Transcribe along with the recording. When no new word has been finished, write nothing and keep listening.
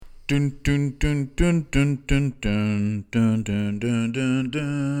Dun dun dun dun dun dun dun dun dun dun dun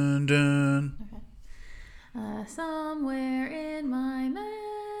dun dun. Okay. Somewhere in my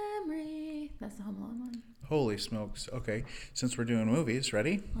memory. That's the Home Alone one. Holy smokes. Okay, since we're doing movies,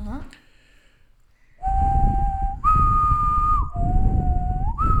 ready? Uh-huh.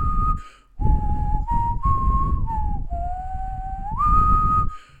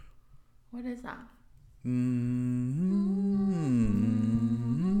 What is that?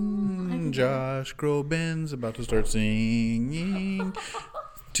 Josh Groban's about to start singing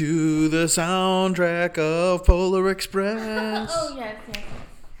to the soundtrack of Polar Express. Oh, yes.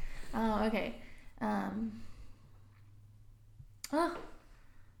 Oh, okay. Oh,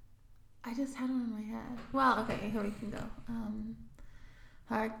 I just had one in my head. Well, okay, here we can go.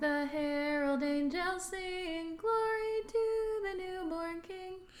 Hark the herald angels sing, glory to the newborn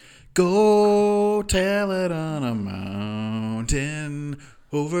king. Go tell it on a mountain,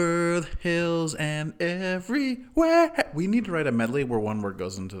 over the hills and everywhere. We need to write a medley where one word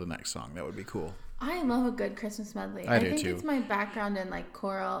goes into the next song. That would be cool. I love a good Christmas medley. I do think too. It's my background in like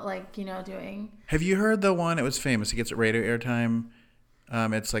choral, like, doing. Have you heard the one? It was famous. It gets radio airtime.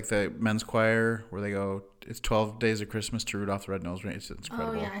 It's like the men's choir where they go, it's 12 Days of Christmas to Rudolph the Red-Nosed Reindeer. It's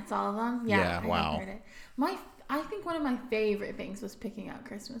incredible. Oh, yeah, it's all of them? Yeah, I wow. heard it. I think one of my favorite things was picking out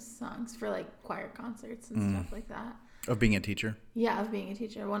Christmas songs for like choir concerts and stuff like that. Of being a teacher? Yeah, of being a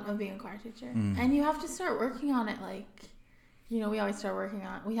teacher, of being a choir teacher. And you have to start working on it like, we always start working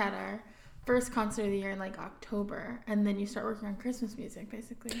on, we had our first concert of the year in like October, and then you start working on Christmas music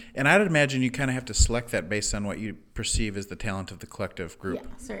basically. And I'd imagine you kind of have to select that based on what you perceive as the talent of the collective group. Yeah,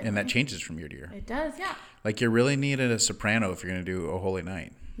 certainly. And that changes from year to year. It does, yeah. Like you really needed a soprano if you're going to do A Holy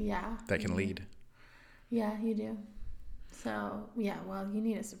Night. Yeah. That can lead. Yeah, you do. So, yeah, well, you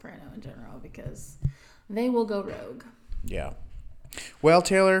need a soprano in general because they will go rogue. Yeah. Well,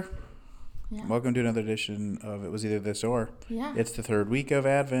 Taylor, Yeah. welcome to another edition of It Was Either This or. Yeah. It's the third week of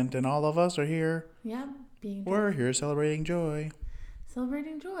Advent, and all of us are here. Yeah, We're here celebrating joy.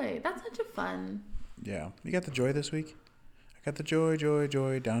 Celebrating joy. That's such a fun. Yeah. You got the joy this week? I got the joy, joy,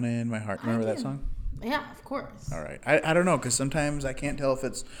 joy down in my heart. Remember that song? Yeah, of course. All right. I don't know, because sometimes I can't tell if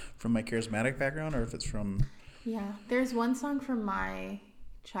it's from my charismatic background or if it's from... Yeah. There's one song from my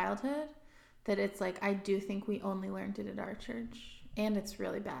childhood that it's like, I do think we only learned it at our church. And it's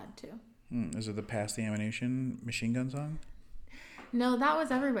really bad, too. Is it the Pass the Ammunition machine gun song? No, that was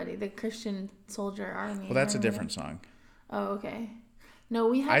everybody. The Christian Soldier Army. Well, that's a different song. Oh, okay. No,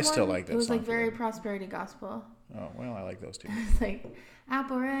 we had I one. still like that song. It was like for very them. prosperity gospel. Oh, well, I like those two. It's like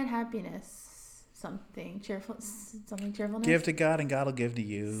apple red happiness, something cheerfulness. Give to God and God will give to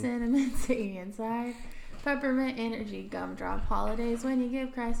you. Cinnamon singing inside, peppermint energy, gumdrop holidays when you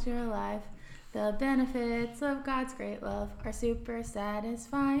give Christ your life. The benefits of God's great love are super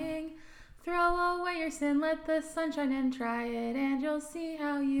satisfying. Throw away your sin, let the sun shine and try it, and you'll see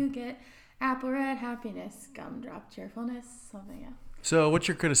how you get apple red happiness, gumdrop cheerfulness, something, yeah. So what's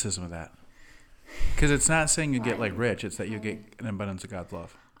your criticism of that? Because it's not saying you get like rich, it's that you get an abundance of God's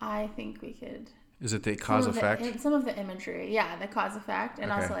love. I think we could. Is it the cause effect? Some of the imagery, yeah, the cause effect,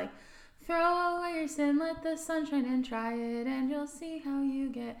 and also like, throw away your sin, let the sun shine and try it, and you'll see how you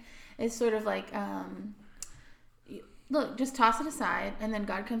get. It's sort of like, look, just toss it aside, and then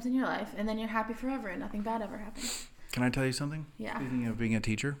God comes in your life, and then you're happy forever, and nothing bad ever happens. Can I tell you something? Yeah. Speaking of being a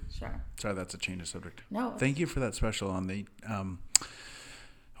teacher. Sure. Sorry, that's a change of subject. No. Thank you for that special on the,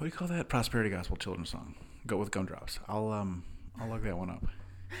 what do you call that? Prosperity Gospel children's song. Go with gumdrops. I'll look that one up.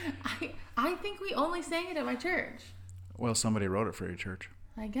 I think we only sang it at my church. Well, somebody wrote it for your church.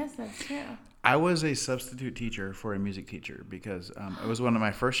 I guess that's true. I was a substitute teacher for a music teacher because it was one of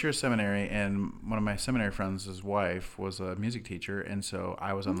my first year of seminary, and one of my seminary friends' wife was a music teacher, and so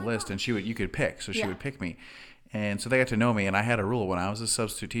I was on the list, and you could pick, so she would pick me. And so they got to know me, and I had a rule. When I was a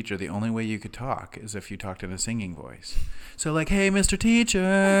substitute teacher, the only way you could talk is if you talked in a singing voice. So like, hey, Mr.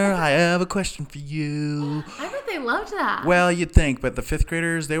 Teacher, I have a question for you. I bet they loved that. Well, you'd think, but the fifth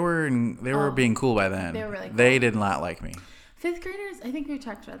graders, they were being cool by then. They were really cool. They did not like me. Fifth graders, I think we've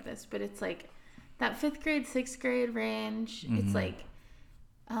talked about this, but it's like that fifth grade, sixth grade range. Mm-hmm. It's like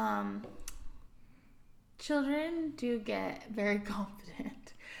children do get very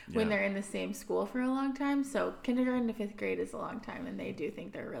confident when they're in the same school for a long time. So kindergarten to fifth grade is a long time, and they do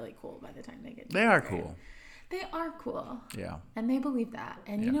think they're really cool by the time they get to They are cool. They are cool. Yeah. And they believe that.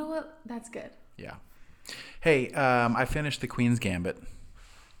 And you know what? That's good. Yeah. Hey, I finished The Queen's Gambit.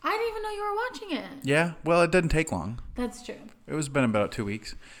 I didn't even know you were watching it. Yeah? Well, it didn't take long. That's true. It was been about 2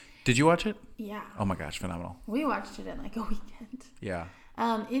 weeks. Did you watch it? Yeah. Oh my gosh, phenomenal. We watched it in like a weekend. Yeah.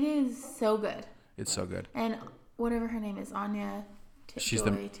 It is so good. It's so good. And whatever her name is, Anya She's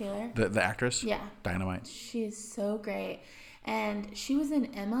Joy Taylor. The actress? Yeah. Dynamite. She is so great. And she was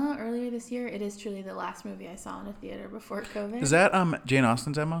in Emma earlier this year. It is truly the last movie I saw in a theater before COVID. Is that Jane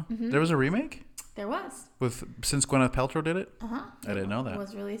Austen's Emma? Mm-hmm. There was a remake? There was. Since Gwyneth Paltrow did it? Uh-huh. I didn't know that. It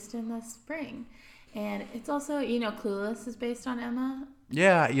was released in the spring. And it's also, Clueless is based on Emma.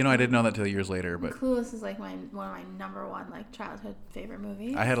 Yeah, I didn't know that till years later. But Clueless is like one of my number one childhood favorite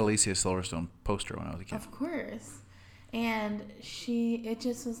movies. I had Alicia Silverstone poster when I was a kid. Of course. And it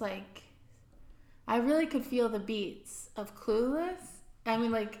just was like, I really could feel the beats of Clueless. I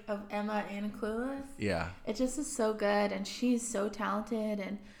mean, of Emma and Clueless. Yeah. It just is so good, and she's so talented,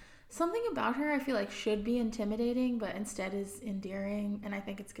 and something about her I feel like should be intimidating, but instead is endearing, and I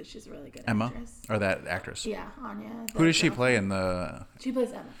think it's because she's a really good actress. Or that actress? Yeah, Anya. Who does she play in the... She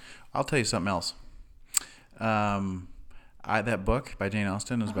plays Emma. I'll tell you something else. That book by Jane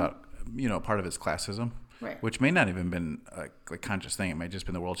Austen is about, part of it's classism. Right. Which may not even been a conscious thing. It might have just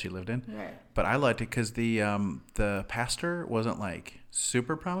been the world she lived in. Right. But I liked it because the pastor wasn't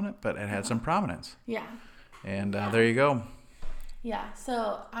super prominent, but it had some prominence. Yeah. And there you go. Yeah.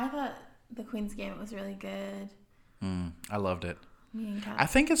 So I thought The Queen's Gambit was really good. I loved it. Me and Kat. I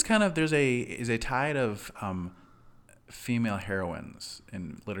think it's kind of there's a tide of female heroines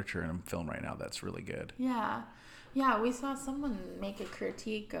in literature and film right now that's really good. Yeah. Yeah. We saw someone make a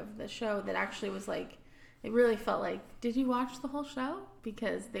critique of the show that actually was it really felt like, did you watch the whole show?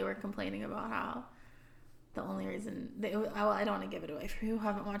 Because they were complaining about how the only reason... I don't want to give it away for you who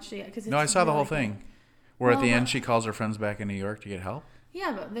haven't watched it yet. Cause no, I saw the whole thing. Where at the end she calls her friends back in New York to get help?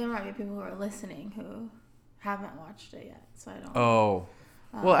 Yeah, but there might be people who are listening who haven't watched it yet. So I don't... Oh.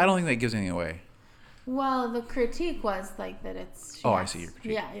 Well, I don't think that gives anything away. Well, the critique was that it's... I see your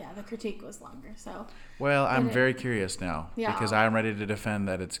critique. Yeah, the critique was longer, so... Well, I'm very curious now. Yeah. Because I'm ready to defend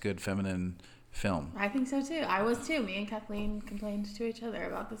that it's good feminine... film. I think so too. I was too. Me and Kathleen complained to each other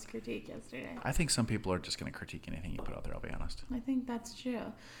about this critique yesterday. I think some people are just going to critique anything you put out there, I'll be honest. I think that's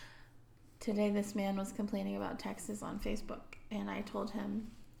true. Today this man was complaining about Texas on Facebook, and I told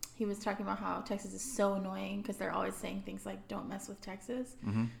him, he was talking about how Texas is so annoying because they're always saying things like, don't mess with Texas.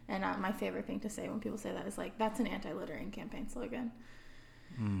 Mm-hmm. And my favorite thing to say when people say that is that's an anti-littering campaign slogan.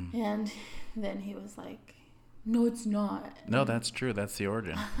 And then he was like, no, it's not. No, that's true. That's the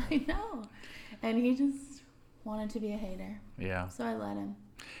origin. I know. And he just wanted to be a hater. Yeah. So I let him.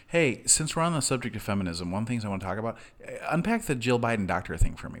 Hey, since we're on the subject of feminism, one of the things I want to talk about, unpack the Jill Biden doctor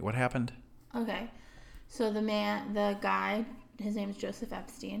thing for me. What happened? Okay. So the guy, his name is Joseph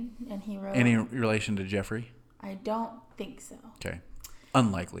Epstein, and he wrote... Any relation to Jeffrey? I don't think so. Okay.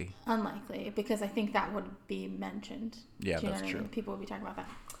 Unlikely, because I think that would be mentioned. Yeah, that's true. People would be talking about that.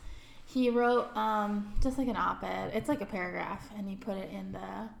 He wrote just an op-ed. It's a paragraph, and he put it in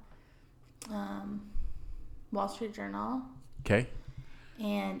the Wall Street Journal. Okay.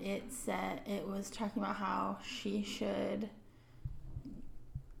 And it was talking about how she should,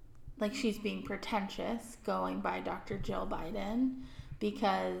 she's being pretentious going by Dr. Jill Biden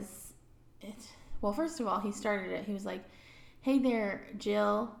because first of all, he started it. He was like, hey there,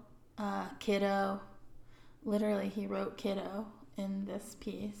 Jill, kiddo. Literally, he wrote kiddo in this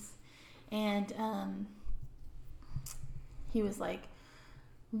piece. And he was like,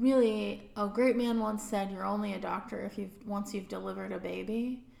 really, a great man once said, you're only a doctor once you've delivered a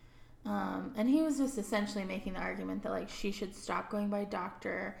baby. And he was just essentially making the argument that she should stop going by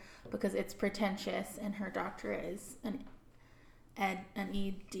doctor because it's pretentious, and her doctor is an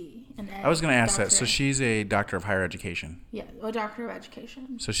ED. I was going to ask that. So she's a doctor of higher education. Yeah, a doctor of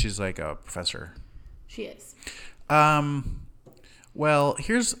education. So she's like a professor. She is. Well,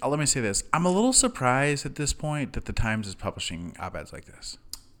 let me say this. I'm a little surprised at this point that the Times is publishing op-eds like this.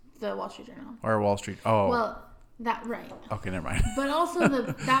 The Wall Street Journal. Or Wall Street. Oh. Well, right. Okay, never mind. But also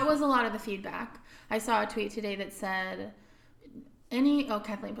that was a lot of the feedback. I saw a tweet today that said,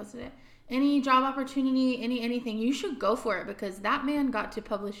 Kathleen posted it. Any job opportunity, anything, you should go for it because that man got to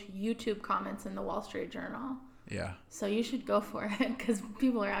publish YouTube comments in the Wall Street Journal. Yeah. So you should go for it because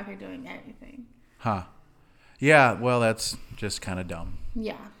people are out here doing anything. Huh. Yeah, well, that's just kind of dumb.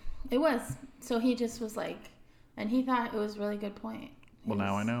 Yeah, it was. So he just was and he thought it was a really good point. Well,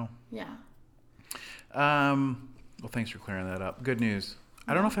 now I know. Yeah. Well, thanks for clearing that up. Good news.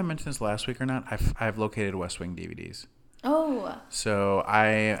 I don't know if I mentioned this last week or not. I've located West Wing DVDs. Oh. So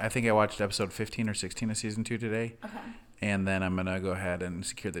I think I watched episode 15 or 16 of season 2 today. Okay. And then I'm going to go ahead and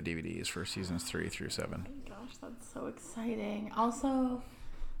secure the DVDs for seasons 3 through 7. Oh my gosh, that's so exciting. Also,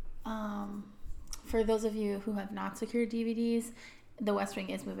 for those of you who have not secured DVDs, The West Wing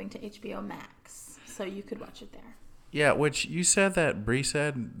is moving to HBO Max, so you could watch it there. Yeah, which you said that Bree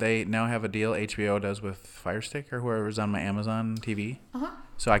said they now have a deal HBO does with Fire Stick or whoever's on my Amazon TV. Uh-huh.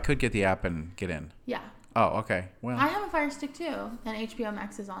 So I could get the app and get in. Yeah. Oh, okay. Well, I have a Fire Stick too, and HBO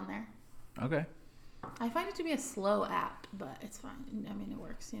Max is on there. Okay. I find it to be a slow app, but it's fine. I mean, it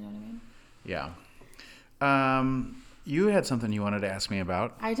works. You know what I mean? Yeah. You had something you wanted to ask me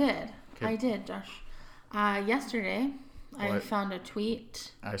about. I did. Okay. I did, Josh. Yesterday, I What? found a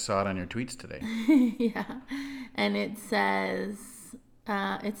tweet. I saw it on your tweets today. Yeah. And it says,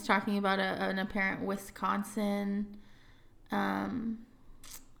 it's talking about an apparent Wisconsin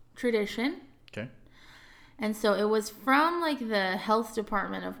tradition. Okay. And so it was from like the health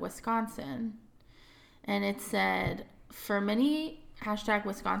department of Wisconsin. And it said, for many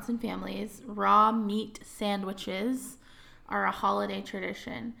 #Wisconsin families, raw meat sandwiches are a holiday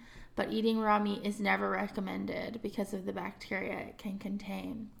tradition. But eating raw meat is never recommended because of the bacteria it can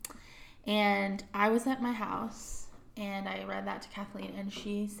contain. And I was at my house and I read that to Kathleen and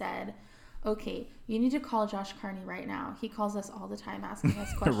she said, okay, you need to call Josh Carney right now. He calls us all the time asking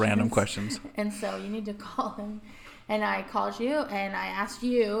us questions. Random questions. And so you need to call him. And I called you and I asked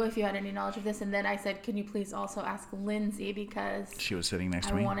you if you had any knowledge of this. And then I said, can you please also ask Lindsay because She was sitting next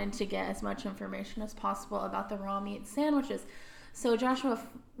to me. I wanted to get as much information as possible about the raw meat sandwiches. So Joshua,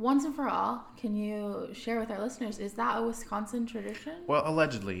 once and for all, can you share with our listeners, is that a Wisconsin tradition? Well,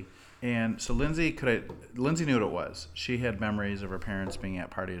 allegedly. And so Lindsay knew what it was. She had memories of her parents being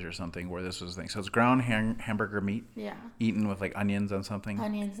at parties or something where this was the thing. So it's ground hamburger meat. Yeah. Eaten with like onions on something.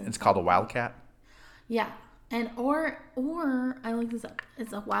 Onions. And it's called a wildcat. Yeah. And or I looked this up.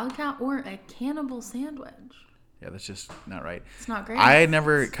 It's a wildcat or a cannibal sandwich. Yeah, that's just not right. It's not great. I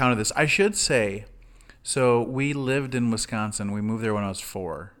never counted this. I should say, so we lived in Wisconsin. We moved there when I was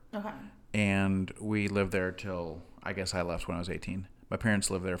 4. Okay. And we lived there till, I guess I left when I was 18. My parents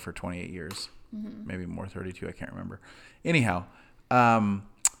lived there for 28 years. Mm-hmm. Maybe more, 32, I can't remember. Anyhow.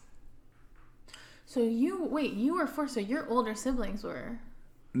 So you were 4, so your older siblings were...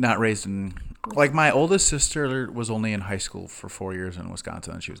 Not raised in... Like, my oldest sister was only in high school for 4 years in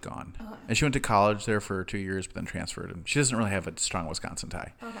Wisconsin, and she was gone. Okay. And she went to college there for 2 years, but then transferred. And she doesn't really have a strong Wisconsin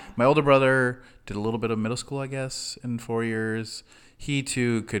tie. Okay. My older brother did a little bit of middle school, I guess, in 4 years. He,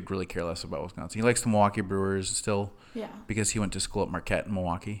 too, could really care less about Wisconsin. He likes the Milwaukee Brewers still. Yeah. Because he went to school at Marquette in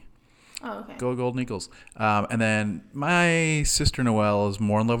Milwaukee. Oh, okay. Go Golden Eagles. And then my sister Noelle is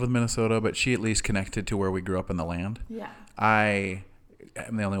more in love with Minnesota, but she at least connected to where we grew up in the land. Yeah.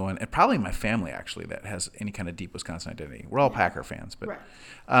 I'm the only one, and probably my family actually, that has any kind of deep Wisconsin identity. We're all Packer fans, but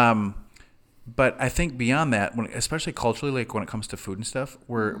right. But I think beyond that, especially culturally, like when it comes to food and stuff,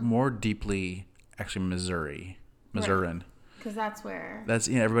 we're more deeply actually Missourian. Because that's where...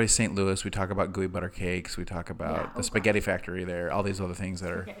 everybody's St. Louis. We talk about gooey butter cakes. We talk about the spaghetti factory there, all these other things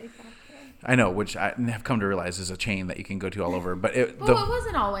that are... I know, which I have come to realize is a chain that you can go to all over. But it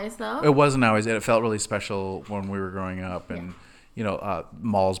wasn't always, though. It wasn't always. It felt really special when we were growing up. And,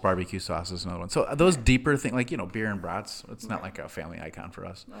 Mall's barbecue sauce is another one. So those deeper things, like, beer and brats, it's not like a family icon for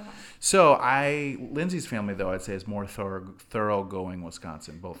us. Okay. So Lindsay's family, though, I'd say is more thoroughgoing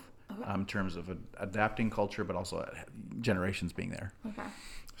Wisconsin, both in terms of adapting culture, but also generations being there. Okay.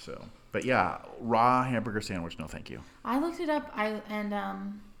 So, but yeah, raw hamburger sandwich, no thank you. I looked it up,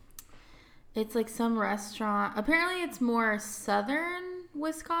 it's like some restaurant. Apparently, it's more southern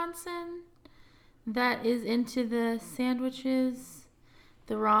Wisconsin that is into the sandwiches,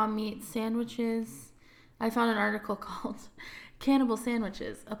 the raw meat sandwiches. I found an article called Cannibal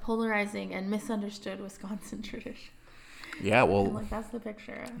Sandwiches, a polarizing and misunderstood Wisconsin tradition. Yeah, well... And that's the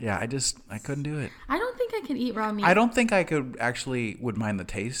picture. Yeah, I couldn't do it. I don't think I could eat raw meat. I don't think I would mind the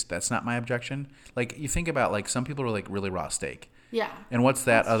taste. That's not my objection. Like, you think about, like, some people are like really raw steak. Yeah. And what's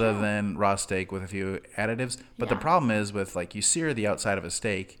that other than raw steak with a few additives? But the problem is with, like, you sear the outside of a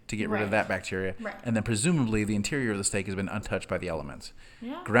steak to get rid of that bacteria. Right. And then presumably the interior of the steak has been untouched by the elements.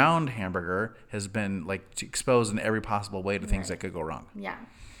 Yeah. Ground hamburger has been, like, exposed in every possible way to things that could go wrong. Yeah.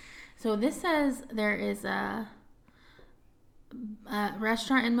 So this says there is a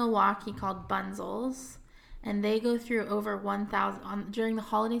restaurant in Milwaukee called Bunzel's. And they go through over 1,000, during the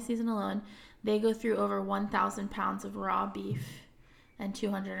holiday season alone, they go through over 1,000 pounds of raw beef and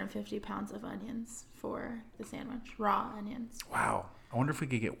 250 pounds of onions for the sandwich. Raw onions. Wow. I wonder if we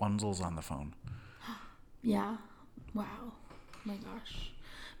could get Wenzel's on the phone. Yeah. Wow. Oh my gosh.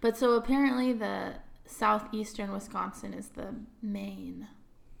 But so apparently the southeastern Wisconsin is the main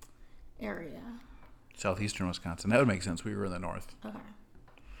area. Southeastern Wisconsin. That would make sense. We were in the north.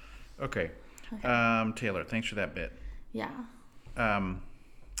 Okay. Taylor, thanks for that bit. Yeah.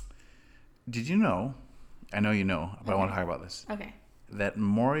 Did you know, I know you know, but I want to talk about this. Okay. That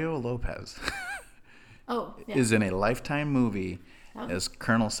Mario Lopez is in a Lifetime movie as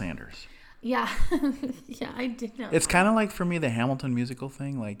Colonel Sanders. Yeah. Yeah, I did know. It's kind of like, for me, the Hamilton musical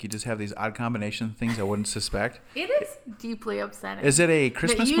thing. Like, you just have these odd combination of things I wouldn't suspect. It is deeply upsetting. Is it a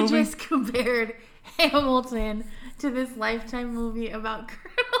Christmas movie? You just compared Hamilton to this Lifetime movie about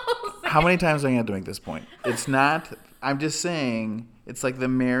Colonel Sanders. How many times am I going to make this point? It's not... I'm just saying, it's like the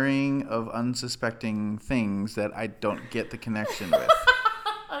marrying of unsuspecting things that I don't get the connection with.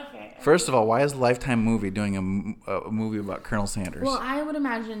 Okay. First of all, why is Lifetime movie doing a movie about Colonel Sanders? Well, I would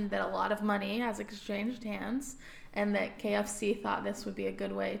imagine that a lot of money has exchanged hands, and that KFC thought this would be a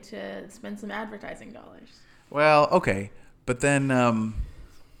good way to spend some advertising dollars. Well, okay. But then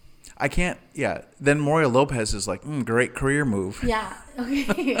I can't... Yeah. Then Mario Lopez is like, great career move. Yeah.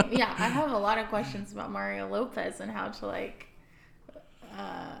 Okay. Yeah, I have a lot of questions about Mario Lopez and how to,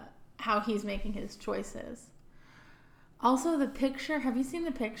 how he's making his choices. Also, the picture, have you seen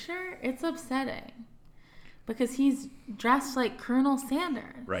the picture? It's upsetting because he's dressed like Colonel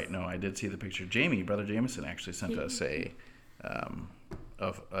Sanders. Right. No, I did see the picture. Brother Jameson actually sent us a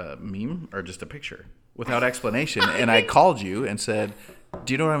meme or just a picture without explanation. And I called you and said,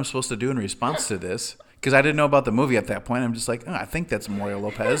 do you know what I'm supposed to do in response to this? Because I didn't know about the movie at that point. I'm just like, I think that's Mario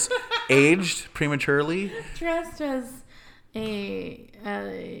Lopez, aged prematurely. Dressed as a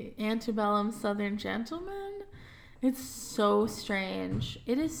antebellum Southern gentleman. It's so strange.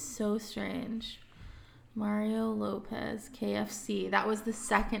 It is so strange. Mario Lopez, KFC. That was the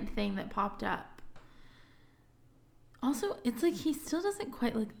second thing that popped up. Also, it's like he still doesn't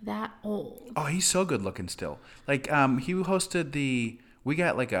quite look that old. Oh, he's so good looking still. Like, he hosted we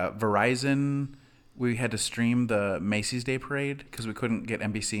got like a Verizon, we had to stream the Macy's Day Parade because we couldn't get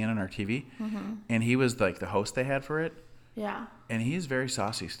NBC in on our TV. Mm-hmm. And he was like the host they had for it. Yeah. And he's very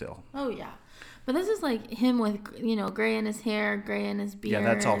saucy still. Oh, yeah. But this is like him with, gray in his hair, gray in his beard. Yeah,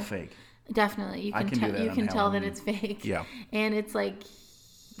 that's all fake. Definitely. You can tell that it's fake. Yeah. And it's like...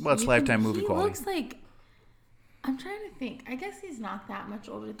 Well, it's Lifetime movie quality. He looks like... I'm trying to think. I guess he's not that much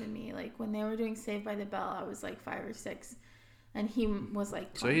older than me. Like, when they were doing Saved by the Bell, I was like 5 or 6. And he was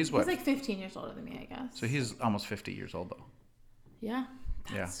like 20. So he's what? He's like 15 years older than me, I guess. So he's almost 50 years old, though. Yeah.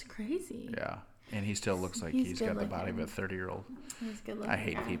 That's crazy. Yeah. And he still looks like he's got the body of a 30-year-old. He's good looking. I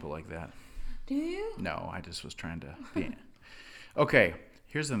hate people like that. Do you? No, I just was trying to be... Okay,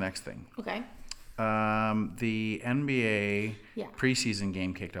 here's the next thing. Okay. The NBA preseason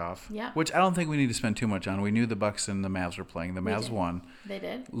game kicked off, which I don't think we need to spend too much on. We knew the Bucks and the Mavs were playing. The Mavs won. They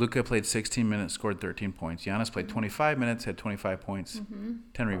did. Luka played 16 minutes, scored 13 points. Giannis played 25 minutes, had 25 points,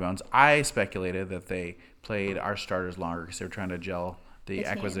 10 rebounds. I speculated that they played our starters longer because they were trying to gel the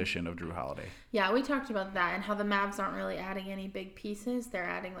acquisition of Drew Holiday. Yeah, we talked about that and how the Mavs aren't really adding any big pieces. They're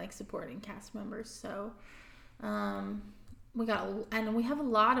adding like supporting cast members. So we have a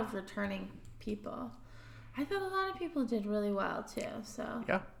lot of returning people. I thought a lot of people did really well too. So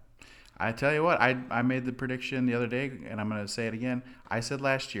yeah, I tell you what, I made the prediction the other day, and I'm going to say it again. I said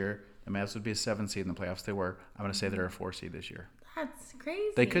last year the Mavs would be a 7 seed in the playoffs. They were. I'm going to say they're a 4 seed this year. That's crazy.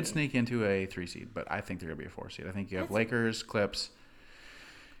 They could sneak into a 3 seed, but I think they're going to be a 4 seed. I think you have Lakers, Clips.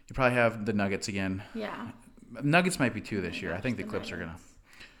 You probably have the Nuggets again. Yeah. Nuggets might be 2 this year. I think the Clips are going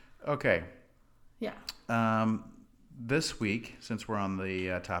to. Okay. Yeah. This week, since we're on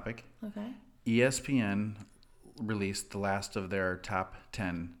the topic. Okay. ESPN released the last of their top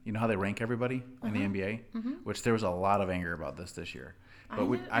 10. You know how they rank everybody in the NBA? Mm-hmm. Which there was a lot of anger about this year.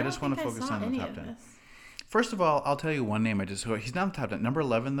 But I just want to focus on the top 10. First of all, I'll tell you one name. He's not in the top 10. Number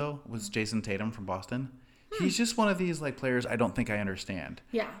 11, though, was Jason Tatum from Boston. He's just one of these players I don't think I understand.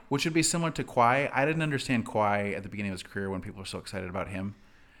 Yeah. Which would be similar to Kawhi. I didn't understand Kawhi at the beginning of his career when people were so excited about him.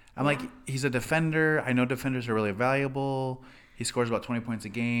 I'm like, he's a defender. I know defenders are really valuable. He scores about 20 points a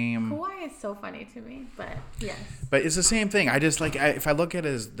game. Kawhi is so funny to me, but yes. But it's the same thing. I just if I look at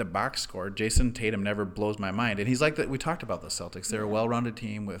the box score, Jason Tatum never blows my mind. And he's like that. We talked about the Celtics. They're a well-rounded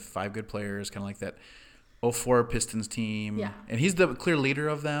team with 5 good players, kind of like that 04 Pistons team. Yeah. And he's the clear leader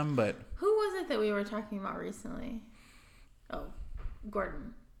of them, but... Who was it that we were talking about recently? Oh,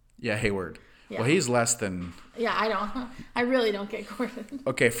 Gordon. Yeah, Hayward. Yeah. Well, he's less than... Yeah, I really don't get Gordon.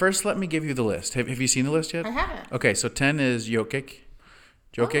 Okay, first let me give you the list. Have you seen the list yet? I haven't. Okay, so 10 is Jokic.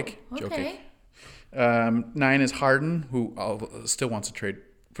 Oh, okay. 9 is Harden, who still wants to trade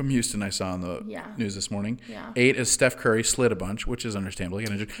from Houston, I saw on the news this morning. Yeah. 8 is Steph Curry, slid a bunch, which is understandable. He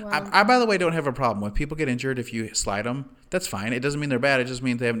got injured. Well, I, by the way, don't have a problem. When people get injured, if you slide them, that's fine. It doesn't mean they're bad. It just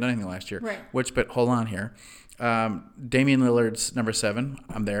means they haven't done anything last year. Right. But hold on here. Damian Lillard's number 7.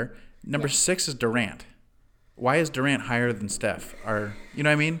 I'm there. Number 6 is Durant. Why is Durant higher than Steph? You know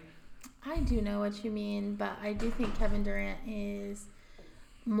what I mean? I do know what you mean, but I do think Kevin Durant is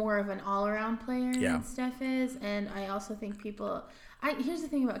more of an all-around player Yeah. than Steph is. And I also think here's the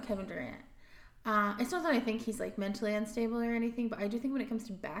thing about Kevin Durant. It's not that I think he's like mentally unstable or anything, but I do think when it comes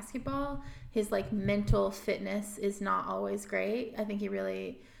to basketball, his like mental fitness is not always great. I think he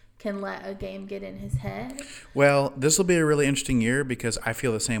really can let a game get in his head. Well, this will be a really interesting year because I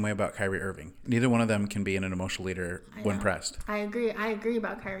feel the same way about Kyrie Irving. Neither one of them can be an emotional leader when pressed. I agree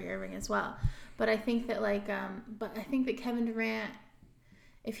about Kyrie Irving as well. But I think that Kevin Durant,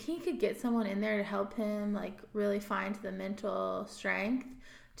 if he could get someone in there to help him like really find the mental strength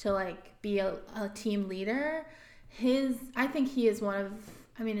to like be a team leader, I think he is one of,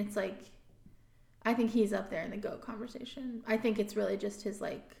 I mean, it's like, I think he's up there in the GOAT conversation. I think it's really just his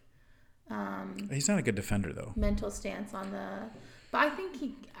like, he's not a good defender though. Mental stance but I think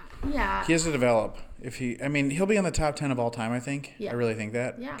he has to develop. He'll be on the top 10 of all time, I think. Yeah. I really think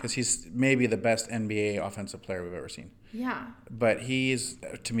that. Yeah. Because he's maybe the best NBA offensive player we've ever seen. Yeah. But he's,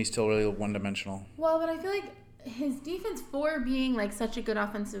 to me, still really one-dimensional. Well, but I feel like his defense for being like such a good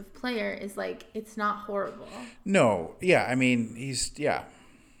offensive player is like, it's not horrible. No. Yeah. I mean,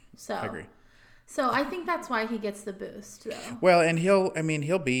 So I agree. So I think that's why he gets the boost, though. Well, and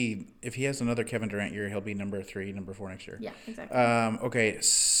he'll be, if he has another Kevin Durant year, he'll be number 3, number 4 next year. Yeah, exactly. Okay,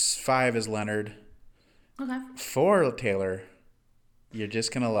 5 is Leonard. Okay. 4, Taylor. You're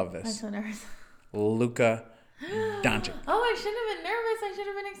just going to love this. I'm so nervous. Luka Doncic. Oh, I shouldn't have been nervous. I should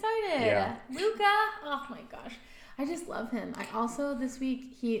have been excited. Yeah. Luka. Oh, my gosh. I just love him. I also, this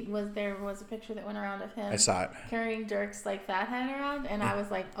week, there was a picture that went around of him. I saw it. Carrying Dirk's, like, fat head around. And I was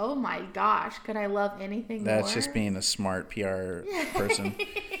like, oh, my gosh. Could I love anything more? That's just being a smart PR person.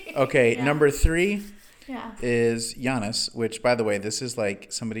 Okay, yeah. Number 3 is Giannis, which, by the way, this is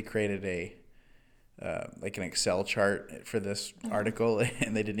like somebody created like an Excel chart for this article,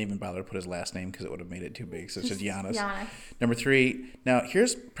 and they didn't even bother to put his last name because it would have made it too big. So it's just Giannis. Number 3. Now,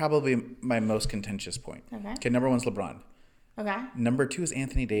 here's probably my most contentious point. Okay, number 1 is LeBron. Okay. Number 2 is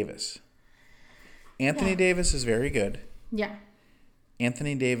Anthony Davis. Anthony Davis is very good. Yeah.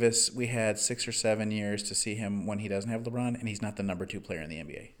 Anthony Davis, we had 6 or 7 years to see him when he doesn't have LeBron, and he's not the number 2 player in the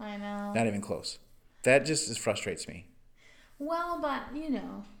NBA. I know. Not even close. That just frustrates me. Well, but,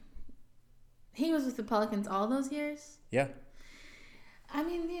 he was with the Pelicans all those years. Yeah. I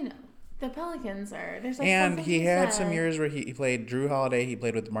mean, the Pelicans are... There's like and he had some years where he played Drew Holiday. He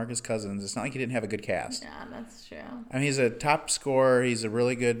played with DeMarcus Cousins. It's not like he didn't have a good cast. Yeah, that's true. I mean, he's a top scorer. He's a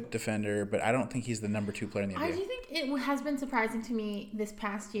really good defender, but I don't think he's the number 2 player in the NBA. I do think it has been surprising to me this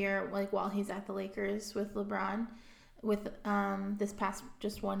past year, like while he's at the Lakers with LeBron, with this past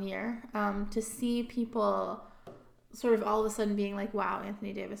just 1 year, to see people sort of all of a sudden being like, wow,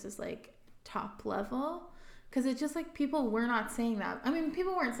 Anthony Davis is like top level, because it's just like people were not saying that. I mean,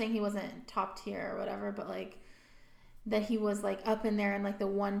 people weren't saying he wasn't top tier or whatever, but like that he was like up in there in like the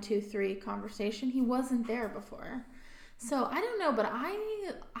 1, 2, 3 conversation. He wasn't there before. So I don't know, but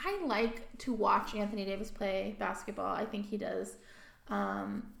I like to watch Anthony Davis play basketball. I think he does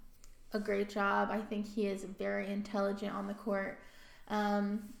a great job. I think he is very intelligent on the court.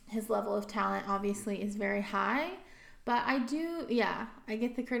 His level of talent obviously is very high. But I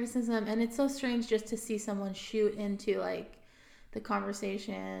get the criticism, and it's so strange just to see someone shoot into like the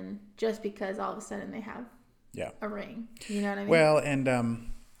conversation just because all of a sudden they have a ring. You know what I mean? Well, and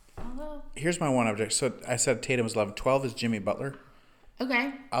here's my one object. So I said Tatum was 11. 12 is Jimmy Butler.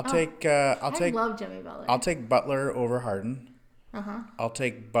 Okay. I love Jimmy Butler. I'll take Butler over Harden. I'll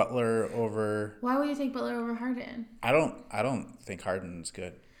take Butler over. Why would you take Butler over Harden? I don't think Harden's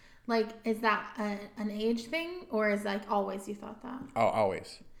good. Like, is that an age thing, or is like always you thought that? Oh,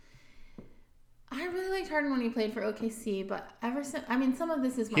 always. I really liked Harden when he played for OKC, but ever since, some of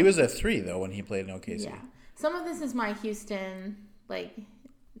this is he was a 3 though when he played in OKC. Yeah, some of this is my Houston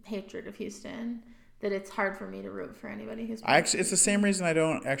hatred of Houston, that it's hard for me to root for anybody who's. It's the same reason I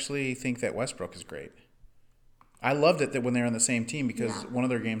don't actually think that Westbrook is great. I loved it that when they were on the same team because one of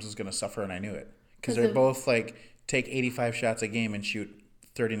their games was going to suffer, and I knew it because they're both take 85 shots a game and shoot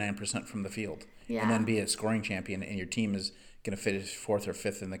 39% from the field, and then be a scoring champion, and your team is going to finish 4th or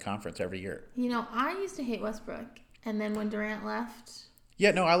 5th in the conference every year. I used to hate Westbrook, and then when Durant left...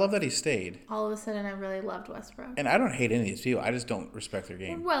 Yeah, no, I love that he stayed. All of a sudden, I really loved Westbrook. And I don't hate any of these people. I just don't respect their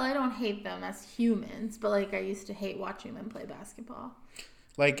game. Well, I don't hate them as humans, but I used to hate watching them play basketball.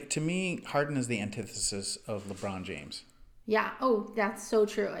 To me, Harden is the antithesis of LeBron James. Yeah. Oh, that's so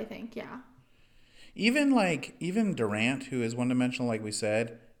true, I think. Yeah. Even Durant, who is one-dimensional, like we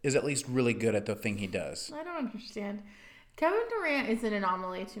said, is at least really good at the thing he does. I don't understand. Kevin Durant is an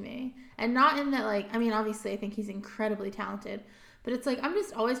anomaly to me. And not in that, obviously I think he's incredibly talented. But it's I'm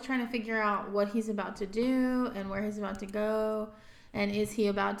just always trying to figure out what he's about to do and where he's about to go. And is he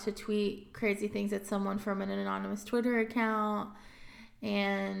about to tweet crazy things at someone from an anonymous Twitter account?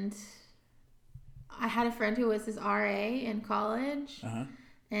 And I had a friend who was his RA in college,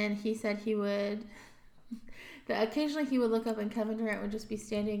 and he said he would... that occasionally he would look up and Kevin Durant would just be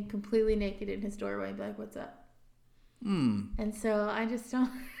standing completely naked in his doorway and be like, "What's up?" And so I just don't...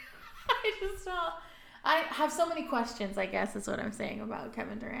 I have so many questions, I guess, is what I'm saying about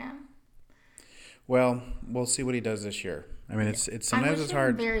Kevin Durant. Well, we'll see what he does this year. I mean, it's sometimes it's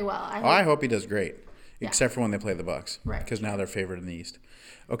hard. Very well. I hope he does great, except for when they play the Bucks, right? Because now they're favored in the East.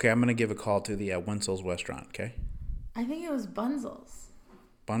 Okay, I'm gonna give a call to the Wenzel's Restaurant. Okay. I think it was Bunzel's.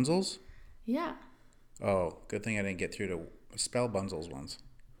 Bunzel's? Yeah. Oh, good thing I didn't get through to spell Bunzel's once.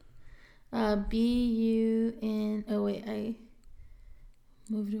 B-U-N... Oh, wait, I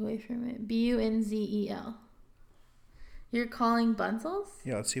moved away from it. B-U-N-Z-E-L. You're calling Bunzel's?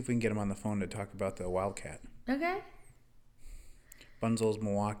 Yeah, let's see if we can get him on the phone to talk about the Wildcat. Okay. Bunzel's,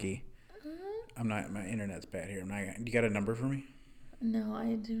 Milwaukee. My internet's bad here. You got a number for me? No,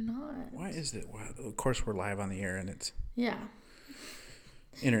 I do not. Why is it? Well, of course, we're live on the air, and it's... Yeah.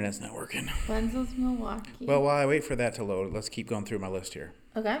 Internet's not working. Bunzel's, Milwaukee. Well, while I wait for that to load, let's keep going through my list here.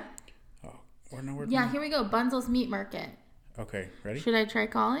 Okay. Oh, where? Yeah, here we go. Bunzel's Meat Market. Okay, ready? Should I try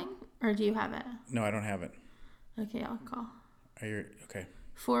calling, or do you have it? No, I don't have it. Okay, I'll call. Are you okay?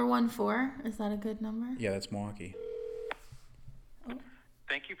 414. Is that a good number? Yeah, that's Milwaukee. Oh.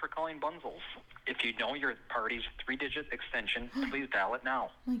 Thank you for calling Bunzel's. If you know your party's 3-digit extension, please dial it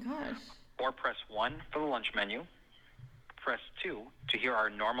now. Oh my gosh. Or press 1 for the lunch menu. Press 2 to hear our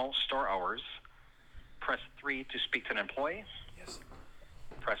normal store hours. Press 3 to speak to an employee. Yes.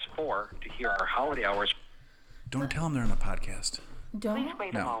 Press 4 to hear our holiday hours. Don't tell them they're on a podcast. Don't? Please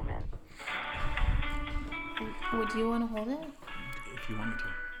wait a moment. Would you want to hold it? If you want me to.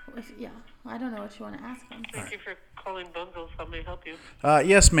 Yeah. I don't know what you want to ask them. Thank you for calling Bunzel's. How may I help you?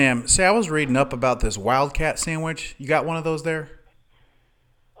 Yes, ma'am. Say, I was reading up about this Wildcat sandwich. You got one of those there?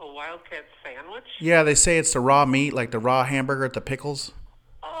 A Wildcat sandwich? Yeah, they say it's the raw meat, like the raw hamburger at the Pickles.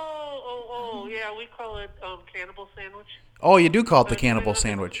 Oh, yeah, we call it cannibal sandwich. Oh, you do call it the cannibal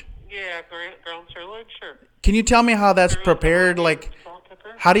sandwich. Yeah, ground sirloin, sure. Can you tell me how that's prepared? Like, Salt,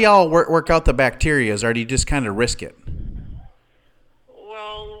 pepper? how do y'all work out the bacterias, or do you just kind of risk it?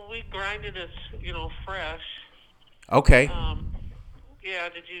 Well, we grind it as, fresh. Okay.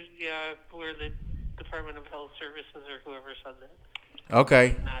 We're the Department of Health Services or whoever said that.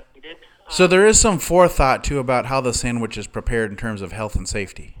 Okay. Not eat it. So there is some forethought, too, about how the sandwich is prepared in terms of health and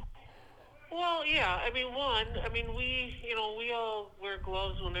safety. Well, yeah. We all wear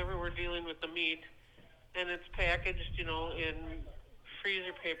gloves whenever we're dealing with the meat, and it's packaged, in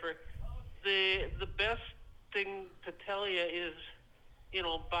freezer paper. The best thing to tell you is,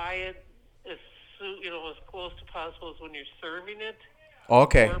 buy it as close to possible as when you're serving it.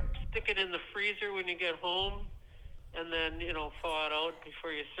 Okay. Or stick it in the freezer when you get home, and then thaw it out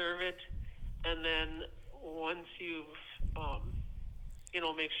before you serve it, and then once you've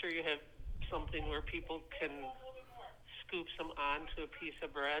make sure you have something where people can scoop some onto a piece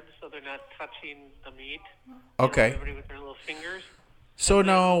of bread so they're not touching the meat. Okay. Everybody with their little fingers. So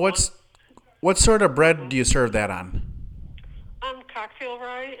now, what sort of bread do you serve that on? Cocktail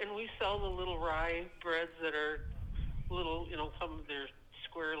rye, and we sell the little rye breads that are little, they're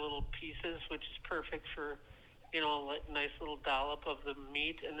square little pieces, which is perfect for, a nice little dollop of the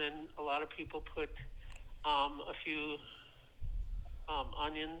meat. And then a lot of people put a few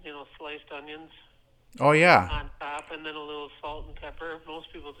onions, sliced onions. Oh, yeah. On top, and then a little salt and pepper.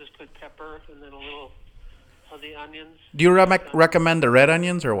 Most people just put pepper and then a little of the onions. Do you recommend the red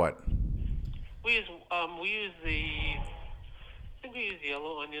onions or what? We use we use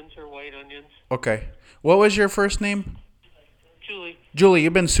yellow onions or white onions. Okay. What was your first name? Julie. Julie,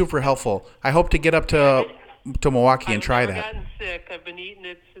 you've been super helpful. I hope to get up to Milwaukee and try that. I've never gotten sick. I've been eating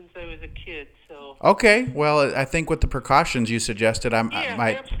it since I was a kid. So. Okay. Well, I think with the precautions you suggested, I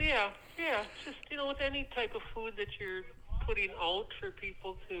might. Yeah. Just with any type of food that you're putting out for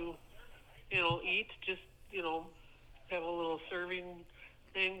people to, eat, just have a little serving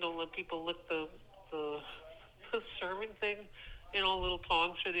thing. Don't let people lick the serving thing. Little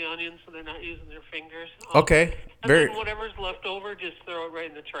tongs for the onions so they're not using their fingers. Okay. And then whatever's left over, just throw it right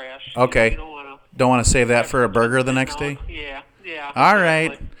in the trash. Okay. You don't want to save that for a burger the next day? Yeah. All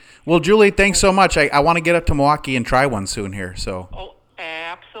right. Well, Julie, thanks so much. I want to get up to Milwaukee and try one soon here. So. Oh,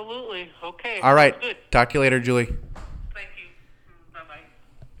 absolutely. Okay. All right. Good. Talk to you later, Julie. Thank you. Bye-bye.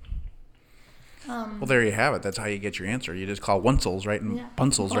 Well, there you have it. That's how you get your answer. You just call Wenzel's right in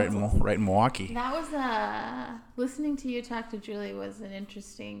Milwaukee. That was listening to you talk to Julie was an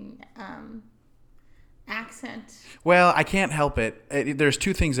interesting accent. Well, I can't help it. There's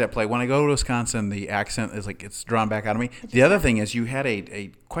two things at play. When I go to Wisconsin, the accent is like it's drawn back out of me. The other thing is you had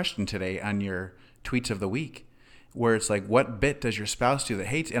a question today on your tweets of the week where it's like, what bit does your spouse do that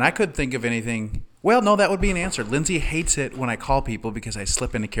hates? And I couldn't think of anything. Well, no, that would be an answer. Lindsay hates it when I call people because I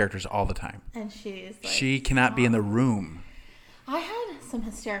slip into characters all the time. And she's like, she cannot be in the room. I had some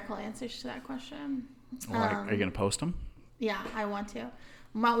hysterical answers to that question. Like, are you going to post them? Yeah, I want to.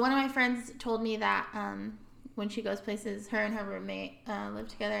 One of my friends told me that when she goes places, her and her roommate live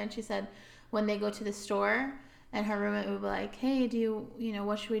together, and she said when they go to the store and her roommate would be like, hey,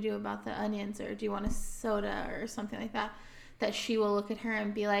 what should we do about the onions, or do you want a soda or something like that, that she will look at her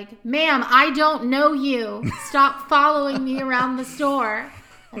and be like, ma'am, I don't know you. Stop following me around the store.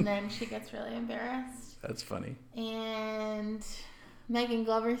 And then she gets really embarrassed. That's funny. And Megan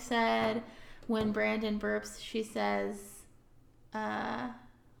Glover said when Brandon burps, she says, oh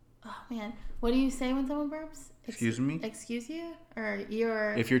man, what do you say when someone burps? Excuse me? Excuse you? Or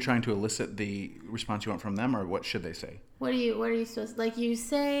if you're trying to elicit the response you want from them, or what should they say? What are you supposed to, like, you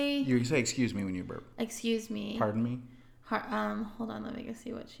say excuse me when you burp. Excuse me. Pardon me? Hold on, let me go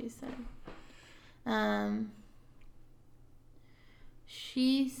see what she said.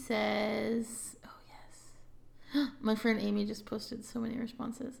 She says, oh yes. My friend Amy just posted so many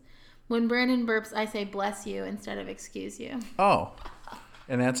responses. When Brandon burps, I say bless you instead of excuse you. Oh.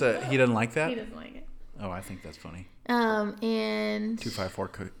 And he doesn't like that? He doesn't like it. Oh, I think that's funny. And 254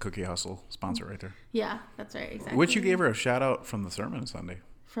 Cookie Hustle sponsor right there. Yeah, that's right, exactly. Which you gave her a shout out from the sermon Sunday.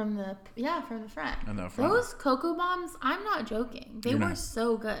 From the front. And the front. Those cocoa bombs, I'm not joking. They were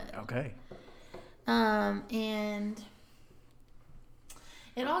so good. Okay. And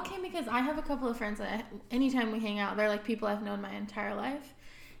it all came because I have a couple of friends that anytime we hang out, they're like people I've known my entire life.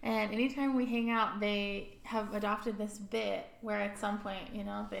 And anytime we hang out, they have adopted this bit where at some point,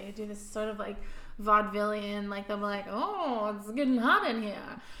 they do this sort of like vaudevillian, like they'll be like, oh, it's getting hot in here.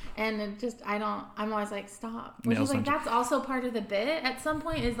 And it just, I'm always like, stop. Which is like, that's also part of the bit. At some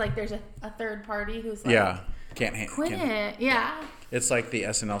point is like, there's a third party who's like, quit it. Yeah. It's like the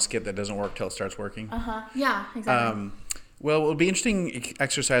SNL skit that doesn't work till it starts working. Yeah, exactly. Well, it'll be interesting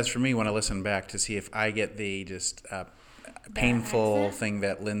exercise for me when I listen back to see if I get the just painful thing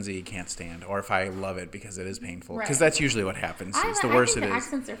that Lindsay can't stand, or if I love it because it is painful. Because that's usually what happens. It's the worst it is.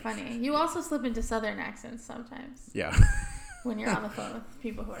 Accents are funny. You also slip into Southern accents sometimes. Yeah. When you're on the phone with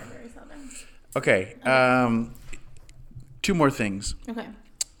people who are very Southern. Okay. Two more things. Okay.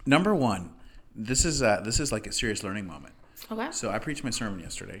 Number one, this is like a serious learning moment. Okay. So I preached my sermon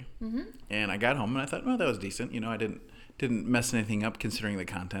yesterday, and I got home and I thought, well, that was decent. I didn't mess anything up considering the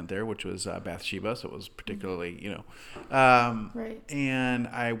content there, which was Bathsheba, so it was particularly, right. And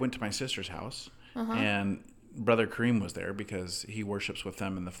I went to my sister's house, and Brother Kareem was there because he worships with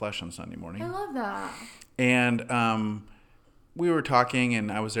them in the flesh on Sunday morning. I love that. And we were talking,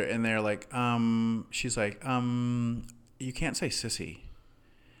 and I was there, and they're like, she's like, you can't say sissy.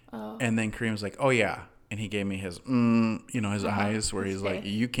 Oh. And then Kareem's like, oh yeah, and he gave me his, his eyes where he's like,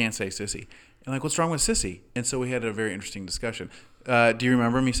 you can't say sissy. And like, what's wrong with sissy? And so we had a very interesting discussion. Do you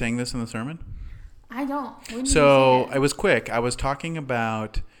remember me saying this in the sermon? I don't. When did so you say it? It was quick. I was talking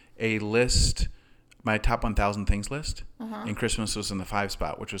about a list, my top 1,000 things list. And Christmas was in the 5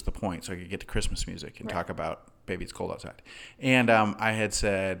 spot, which was the point. So I could get to Christmas music and talk about Baby It's Cold Outside. And I had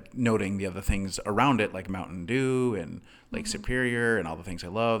said, noting the other things around it, like Mountain Dew and Lake Superior and all the things I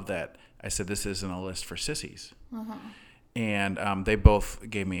love, that I said, this isn't a list for sissies. And they both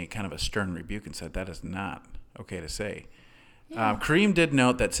gave me kind of a stern rebuke and said, that is not okay to say. Yeah. Kareem did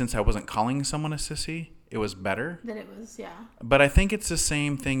note that since I wasn't calling someone a sissy, it was better. That it was, yeah. But I think it's the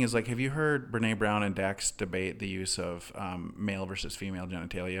same thing as, like, have you heard Brene Brown and Dax debate the use of male versus female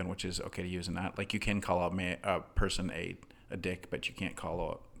genitalia and which is okay to use and not? Like, you can call a person a dick, but you can't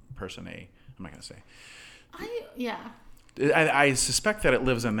call a person I'm not going to say. I suspect that it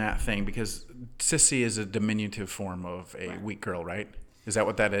lives in that thing because sissy is a diminutive form of a weak girl, right? Is that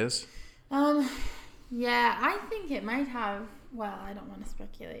what that is? Yeah, I think it might have, well, I don't want to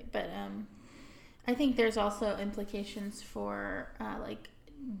speculate, but I think there's also implications for like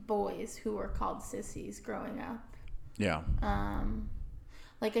boys who were called sissies growing up. Yeah.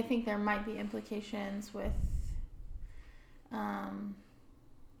 Like I think there might be implications with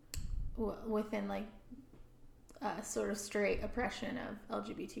within like sort of straight oppression of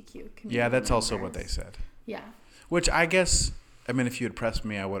LGBTQ community. Yeah, that's members. also what they said. Yeah. Which I guess, I mean, if you had pressed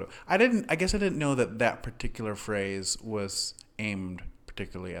me, I would have. I guess I didn't know that particular phrase was aimed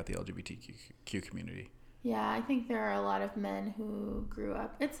particularly at the LGBTQ community. Yeah, I think there are a lot of men who grew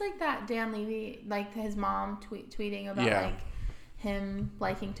up. It's like that Dan Levy, like his mom tweeting about like him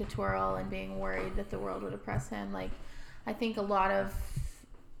liking to twirl and being worried that the world would oppress him. Like, I think a lot of,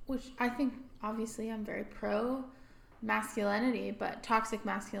 which I think obviously I'm very pro masculinity, but toxic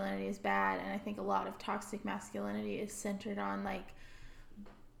masculinity is bad, and I think a lot of toxic masculinity is centered on like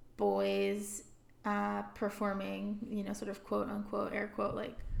boys performing, you know, sort of quote unquote, air quote,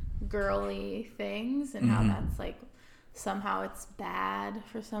 like girly things, and how that's like somehow it's bad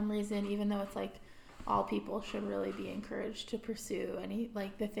for some reason, even though it's like all people should really be encouraged to pursue any,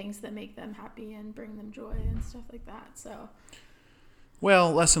 like, the things that make them happy and bring them joy and stuff like that. So,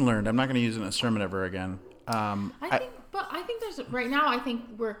 well, lesson learned. I'm not going to use it in a sermon ever again. I think there's right now. I think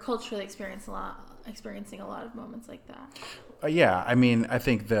we're culturally experiencing a lot of moments like that. Yeah, I mean, I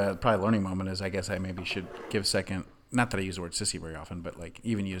think the probably learning moment is, I guess I maybe should give second. Not that I use the word sissy very often, but like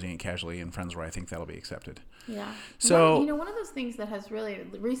even using it casually in friends where I think that'll be accepted. Yeah. So one of those things that has really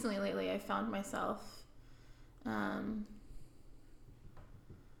recently, lately, I found myself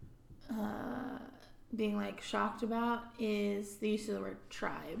being like shocked about is the use of the word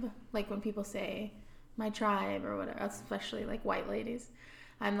tribe. Like when people say my tribe or whatever, especially like white ladies,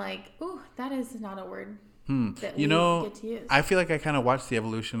 I'm like, ooh, that is not a word that we get to use. I feel like I kind of watched the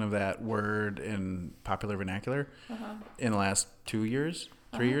evolution of that word in popular vernacular in the last 2 years,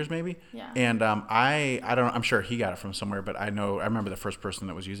 3 years maybe. Yeah. And I don't know, I'm sure he got it from somewhere, but I remember the first person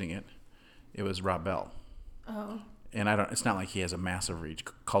that was using it. It was Rob Bell. Oh. And it's not like he has a massive reach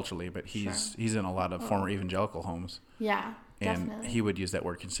culturally, but he's in a lot of former evangelical homes. Yeah, definitely. And he would use that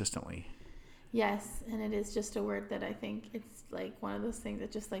word consistently. Yes, and it is just a word that I think it's like one of those things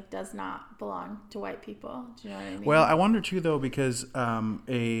that just like does not belong to white people. Do you know what I mean? Well, I wonder too, though, because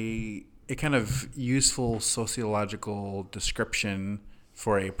a kind of useful sociological description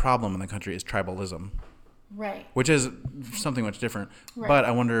for a problem in the country is tribalism. Right. Which is something much different. Right. But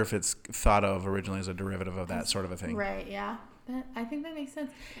I wonder if it's thought of originally as a derivative of that sort of a thing. Right, yeah. I think that makes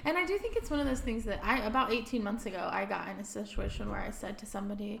sense. And I do think it's one of those things that about 18 months ago, I got in a situation where I said to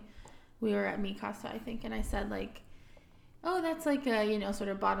somebody, we were at Mi Casa, I think, and I said like, oh, that's like a, sort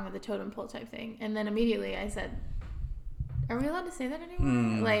of bottom of the totem pole type thing. And then immediately I said, are we allowed to say that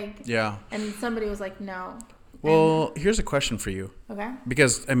anymore? Yeah. And somebody was like, no. Well, here's a question for you. Okay.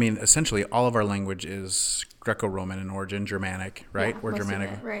 Because, I mean, essentially all of our language is Greco-Roman in origin, Germanic, right? Yeah, We're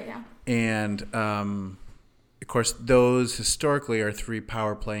Germanic. Right, yeah. And, of course, those historically are three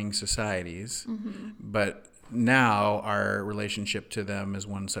power-playing societies. Mm-hmm. But now our relationship to them is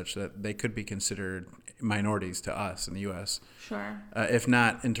one such that they could be considered minorities to us in the U.S. Sure. If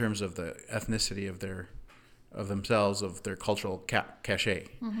not in terms of the ethnicity of themselves, of their cultural cachet.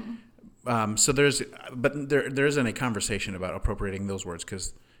 Mm-hmm. So there isn't a conversation about appropriating those words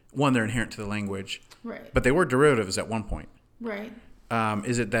because, one, they're inherent to the language, right? But they were derivatives at one point, right?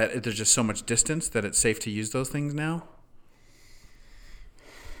 Is it that there's just so much distance that it's safe to use those things now?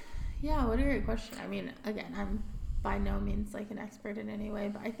 Yeah, what a great question. I mean, again, I'm by no means like an expert in any way,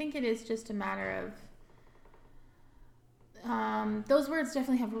 but I think it is just a matter of those words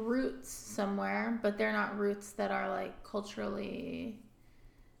definitely have roots somewhere, but they're not roots that are like culturally.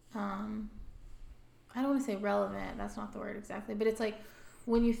 I don't want to say relevant. That's not the word exactly, but it's like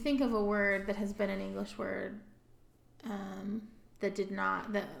when you think of a word that has been an English word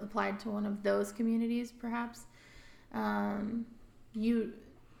that applied to one of those communities, perhaps. I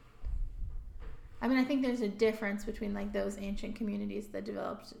think there's a difference between like those ancient communities that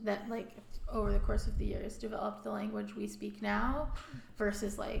like over the course of the years developed the language we speak now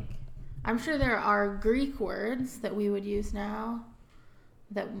versus like, I'm sure there are Greek words that we would use now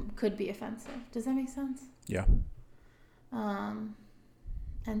that could be offensive. Does that make sense? Yeah. And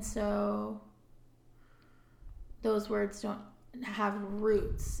so those words don't have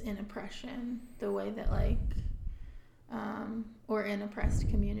roots in oppression the way that like, or in oppressed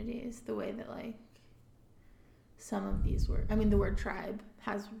communities the way that like some of these words. I mean, the word tribe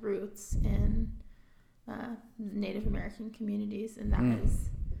has roots in Native American communities, and that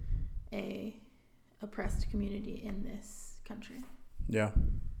is a oppressed community in this country. Yeah.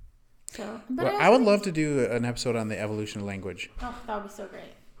 So, I would love to do an episode on the evolution of language. Oh, that would be so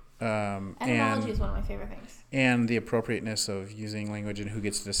great. Etymology is one of my favorite things. And the appropriateness of using language and who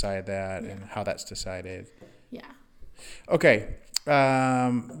gets to decide that and how that's decided. Yeah. Okay.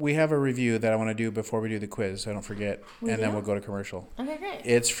 We have a review that I want to do before we do the quiz, so I don't forget. Then we'll go to commercial. Okay, great.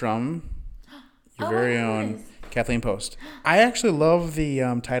 It's from your very own Kathleen Post. I actually love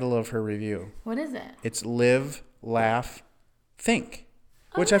the title of her review. What is it? It's Live, Laugh, Think,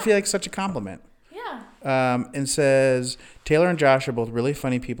 which I feel like such a compliment. Yeah. And says, Taylor and Josh are both really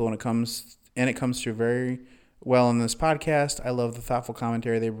funny people, and it comes through very well in this podcast. I love the thoughtful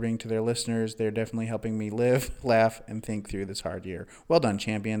commentary they bring to their listeners. They're definitely helping me live, laugh, and think through this hard year. Well done,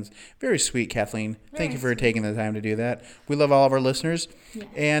 champions. Very sweet, Kathleen. Thank you for taking the time to do that. We love all of our listeners. Yes.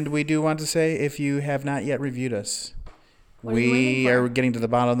 And we do want to say, if you have not yet reviewed us, we are getting to the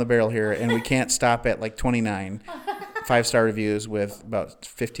bottom of the barrel here, and we can't stop at like 29 5-star reviews with about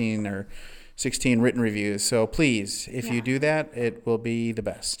 15 or 16 written reviews. So please, if you do that, it will be the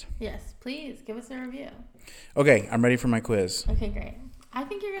best. Yes, please give us a review. Okay, I'm ready for my quiz. Okay, great. I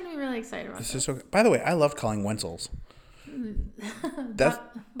think you're going to be really excited about this. Okay. By the way, I loved calling Wentzel's.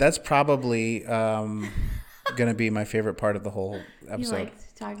 That's probably going to be my favorite part of the whole episode. You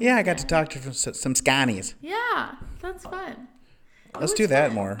liked talking I got to talk to some Scotties. Yeah, that's fun. Let's do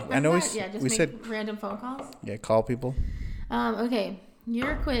that more. I know we said random phone calls. Yeah, call people. Okay,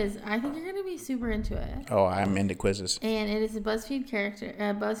 your quiz. I think you're going to be super into it. Oh, I'm into quizzes. And it is a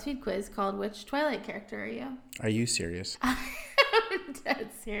BuzzFeed quiz called "Which Twilight character are you?" Are you serious? I'm dead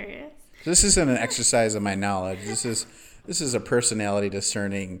serious. This isn't an exercise of my knowledge. This is a personality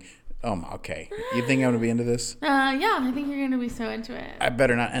discerning. Okay. You think I'm going to be into this? Yeah, I think you're going to be so into it. I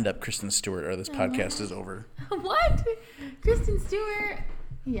better not end up Kristen Stewart or this podcast is over. What? Kristen Stewart?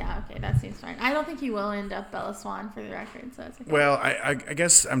 Yeah, okay, that seems fine. I don't think you will end up Bella Swan for the record, so it's okay. Well, I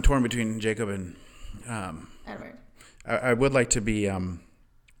guess I'm torn between Jacob and Edward. I would like to be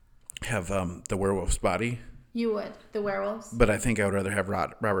have the werewolf's body. You would, the werewolves. But I think I would rather have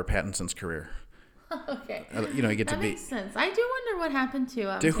Robert Pattinson's career. Okay. You get to be. That makes sense. I do wonder what happened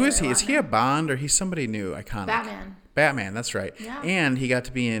to Dude, who is he? Is he a Bond or he's somebody new, iconic? Batman, that's right. Yeah. And he got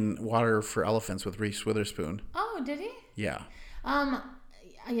to be in Water for Elephants with Reese Witherspoon. Oh, did he? Yeah.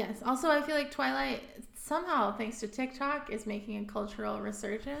 Yes. Also, I feel like Twilight, somehow, thanks to TikTok, is making a cultural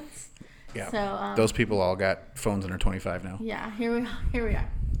resurgence. Yeah. So those people all got phones and are 25 now. Yeah. Here we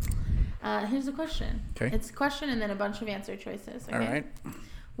are. Here's a question. Okay. It's a question and then a bunch of answer choices. Okay? All right.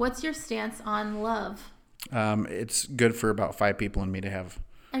 What's your stance on love? It's good for about 5 people and me to have.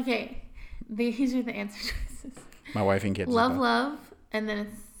 Okay. These are the answer choices. My wife and kids. Love, and then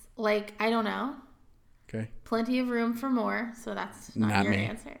it's like, I don't know. Okay. Plenty of room for more, so that's not your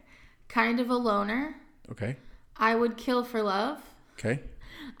answer. Kind of a loner. Okay. I would kill for love. Okay.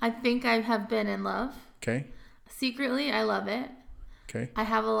 I think I have been in love. Okay. Secretly, I love it. Okay. I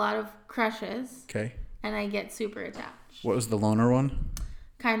have a lot of crushes. Okay. And I get super attached. What was the loner one?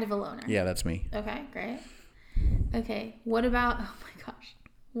 Kind of a loner. Yeah, that's me. Okay, great. Okay, what about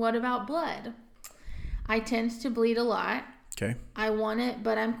blood? I tend to bleed a lot. Okay. I want it,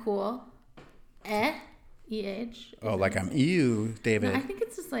 but I'm cool. E-H. Oh, like I'm you, David. No, I think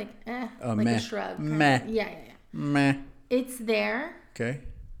it's just like like meh. a shrug. Meh. Yeah. Meh. It's there. Okay.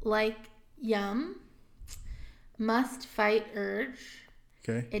 Like yum. Must fight urge.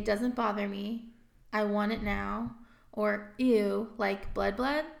 Okay. It doesn't bother me. I want it now. Or ew, like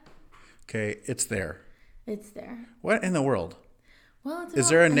blood. Okay, it's there. It's there. What in the world? Well, is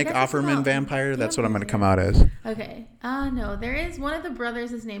there a Nick Offerman vampire? That's what I'm going to come out as. Okay. No, there is. One of the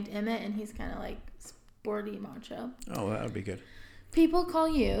brothers is named Emmett, and he's kind of like sporty macho. Oh, that would be good. People call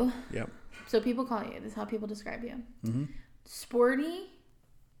you. Yep. So people call you. This is how people describe you. Mm-hmm. Sporty,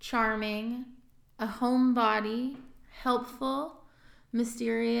 charming, a homebody, helpful,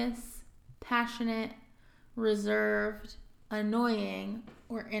 mysterious, passionate, reserved, annoying,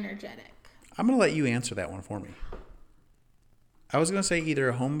 or energetic. I'm going to let you answer that one for me. I was going to say either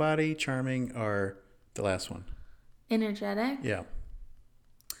a homebody, charming, or the last one. Energetic? Yeah.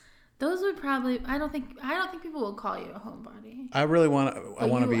 Those would probably. I don't think people will call you a homebody. I really want to. I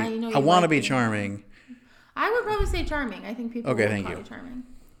want to be charming. I would probably say charming. I think people will call you charming.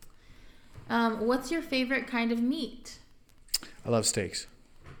 What's your favorite kind of meat? I love steaks.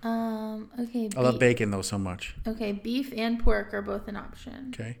 Okay. I love bacon though so much. Okay, beef and pork are both an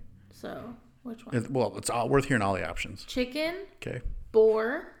option. Okay. So which one? Well, it's all worth hearing all the options. Chicken. Okay.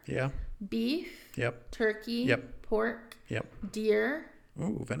 Boar. Yeah. Beef. Yep. Turkey. Yep. Pork. Yep. Deer.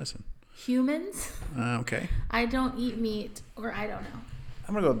 Ooh, venison. Humans. Okay. I don't eat meat, or I don't know.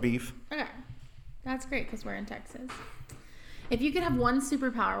 I'm gonna go with beef. Okay, that's great because we're in Texas. If you could have one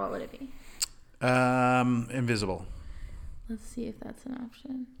superpower, what would it be? Invisible. Let's see if that's an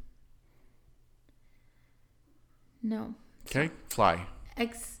option. No. Okay. Fly.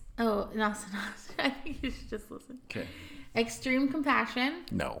 No, it's not. I think you should just listen. Okay. Extreme compassion.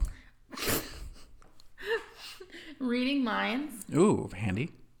 No. Reading minds. Ooh,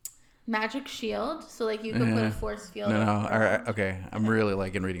 handy. Magic shield, so like you could put a force field. No. All right. Okay. I'm really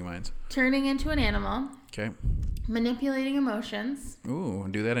liking reading minds. Turning into an animal. Okay. Manipulating emotions. Ooh,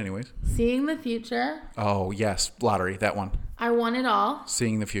 do that anyways. Seeing the future. Oh yes, lottery. That one. I want it all.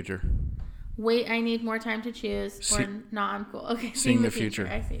 Seeing the future. Wait, I need more time to choose. Or nah, I'm cool. Okay. Seeing the future.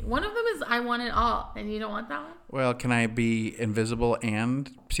 I see. One of them is I want it all, and you don't want that one? Well, can I be invisible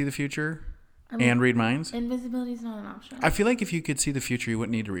and see the future and read minds? Invisibility is not an option. I feel like if you could see the future, you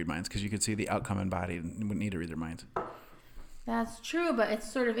wouldn't need to read minds because you could see the outcome embodied and you wouldn't need to read their minds. That's true, but it's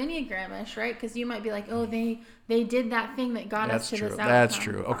sort of Enneagram-ish, right? Because you might be like, oh, they did that thing that got us to this outcome. That's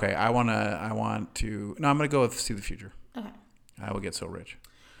true. Okay, I want to. No, I'm gonna go with see the future. Okay. I will get so rich.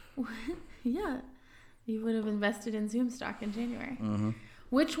 Yeah, you would have invested in Zoom stock in January. Mm-hmm.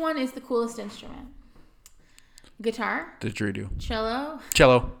 Which one is the coolest instrument? Guitar. Didgeridoo.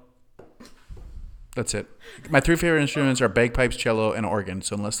 Cello. That's it. My 3 favorite instruments are bagpipes, cello, and organ.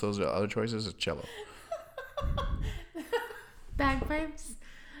 So unless those are other choices, it's cello. Bagpipes.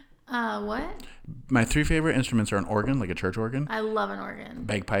 What? My 3 favorite instruments are an organ, like a church organ. I love an organ.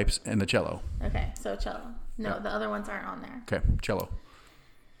 Bagpipes and the cello. Okay, so cello. No, the other ones aren't on there. Okay, cello.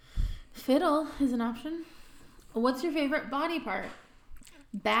 Fiddle is an option. What's your favorite body part?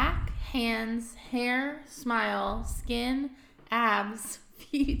 Back, hands, hair, smile, skin, abs,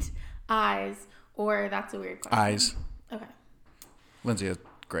 feet, eyes, or that's a weird question. Eyes. Okay. Lindsay has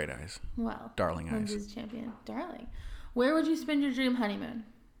great eyes. Well, Darling eyes. Lindsay's champion. Darling. Where would you spend your dream honeymoon?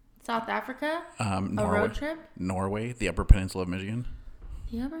 South Africa? Norway. A road trip? Norway, the Upper Peninsula of Michigan.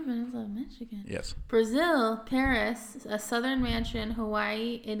 The Upper Peninsula of Michigan. Yes. Brazil, Paris, a southern mansion,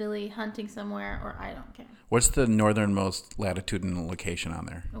 Hawaii, Italy, hunting somewhere, or I don't care. What's the northernmost latitudinal location on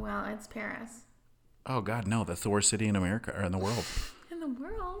there? Well, it's Paris. Oh, God, no. That's the worst city in America, or in the world. In the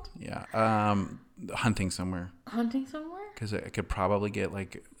world? Yeah. Hunting somewhere. Hunting somewhere? Because I could probably get,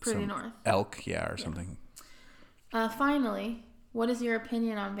 like, Pretty some north. elk, or something. Finally, what is your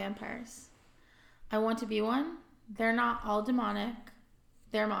opinion on vampires? I want to be one. They're not all demonic.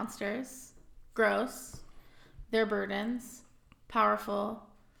 They're monsters. Gross. They're burdens. Powerful.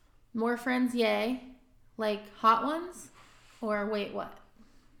 More friends, yay. Like hot ones? Or wait, what?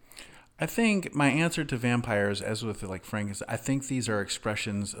 I think my answer to vampires, as with like Frank, is I think these are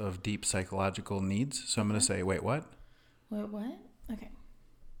expressions of deep psychological needs. So I'm going to say, wait, what? Wait, what? Okay.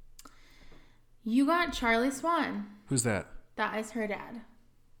 You got Charlie Swan. Who's that? That is her dad.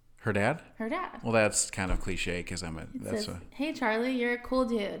 Her dad? Her dad. Well, that's kind of cliche because Hey, Charlie, you're a cool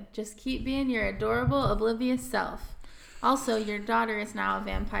dude. Just keep being your adorable, oblivious self. Also, your daughter is now a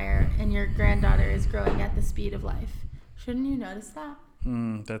vampire, and your granddaughter is growing at the speed of life. Shouldn't you notice that?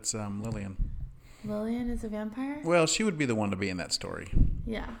 That's Lillian. Lillian is a vampire? Well, she would be the one to be in that story.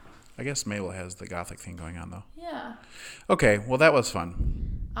 Yeah. I guess Mabel has the gothic thing going on, though. Yeah. Okay, well, that was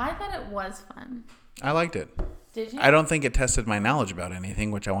fun. I thought it was fun. I liked it. Did you? I don't think it tested my knowledge about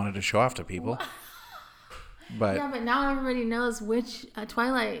anything, which I wanted to show off to people. But yeah, but now everybody knows which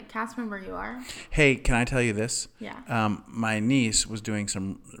Twilight cast member you are. Hey, can I tell you this? Yeah. My niece was doing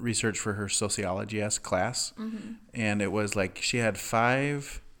some research for her sociology-esque class, and it was like she had 2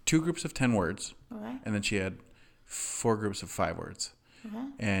 groups of 10 words, Okay. and then she had 4 groups of 5 words. Okay.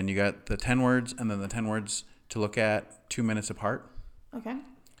 And you got the 10 words and then the 10 words to look at 2 minutes apart. Okay.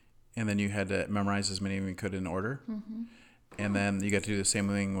 And then you had to memorize as many as you could in order. Mm-hmm. And then you got to do the same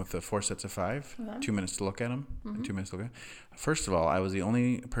thing with the 4 sets of 5. Okay. 2 2 minutes to look at them and 2 minutes to look at them. First of all, I was the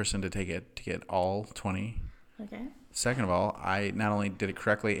only person to take it to get all 20. Okay. Second of all, I not only did it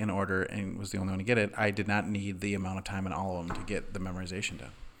correctly in order and was the only one to get it, I did not need the amount of time in all of them to get the memorization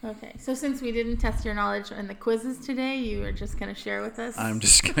done. Okay, so since we didn't test your knowledge in the quizzes today, you are just going to share with us? I'm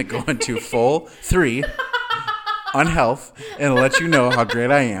just going to go into full 3 on health and let you know how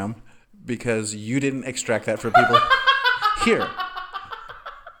great I am because you didn't extract that for people here.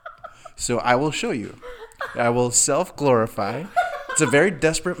 So I will show you. I will self-glorify. It's a very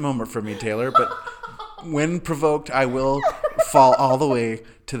desperate moment for me, Taylor, but when provoked, I will fall all the way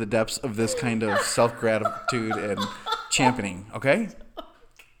to the depths of this kind of self-gratitude and championing, okay?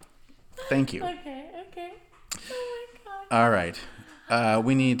 Thank you. Okay. Oh my God. All right.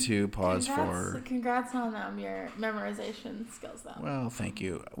 We need to pause Congrats on your memorization skills, though. Well, thank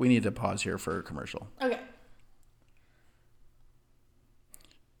you. We need to pause here for a commercial. Okay.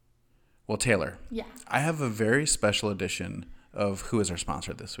 Well, Taylor. Yeah. I have a very special edition of Who is Our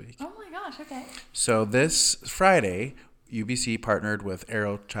Sponsor this week. Oh my gosh, okay. So this Friday, UBC partnered with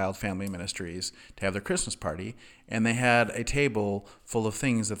Arrow Child Family Ministries to have their Christmas party, and they had a table full of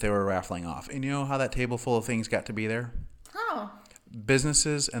things that they were raffling off. And you know how that table full of things got to be there? Oh.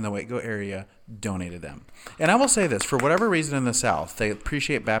 Businesses in the Waco area donated them. And I will say this, for whatever reason in the South, they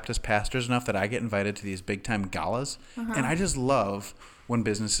appreciate Baptist pastors enough that I get invited to these big-time galas, and I just love when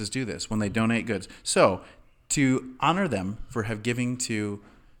businesses do this, when they donate goods. So to honor them for giving to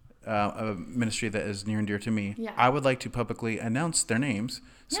a ministry that is near and dear to me, Yeah. I would like to publicly announce their names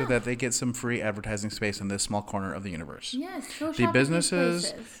so Yeah. that they get some free advertising space in this small corner of the universe. Yes, go shop The at these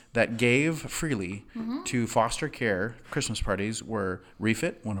businesses places. that gave freely to foster care Christmas parties were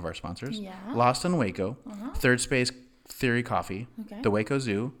Refit, one of our sponsors, Yeah. Lost in Waco, Third Space Theory Coffee, Okay. the Waco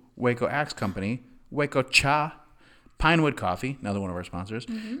Zoo, Waco Axe Company, Waco Cha, Pinewood Coffee, another one of our sponsors,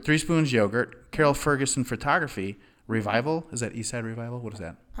 Three Spoons Yogurt, Carol Ferguson Photography, Revival, is that Eastside Revival? What is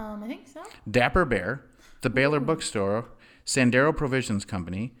that? I think so. Dapper Bear, the Baylor Bookstore, Sandero Provisions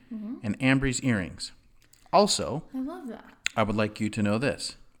Company, and Ambry's Earrings. Also, I love that. I would like you to know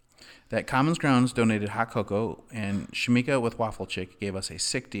this, that Commons Grounds donated hot cocoa, and Shamika with Waffle Chick gave us a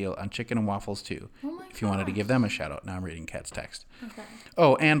sick deal on chicken and waffles, too. Oh my If you wanted to gosh. give them a shout out. Now I'm reading Kat's text. Okay.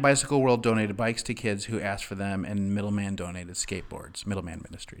 Oh, and Bicycle World donated bikes to kids who asked for them, and Middleman donated skateboards, Middleman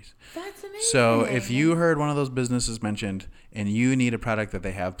Ministries. That's amazing. So if you heard one of those businesses mentioned and you need a product that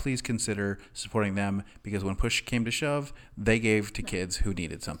they have, please consider supporting them, because when push came to shove, they gave to kids who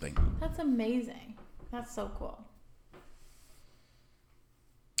needed something. That's amazing. That's so cool.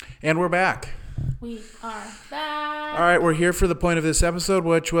 And we're back. We are back. All right, we're here for the point of this episode,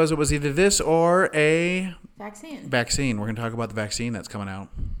 which was it was either this or a Vaccine. vaccine. We're going to talk about the vaccine that's coming out.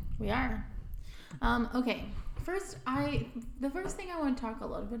 We are. Okay. The first thing I want to talk a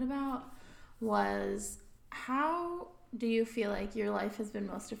little bit about was, how do you feel like your life has been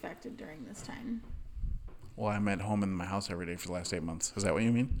most affected during this time? Well, I'm at home in my house every day for the last 8 months. Is that what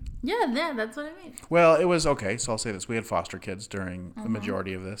you mean? Yeah, that's what I mean. Well, it was okay. So I'll say this. We had foster kids during the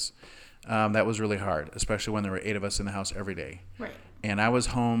majority of this. That was really hard, especially when there were 8 of us in the house every day. Right. And I was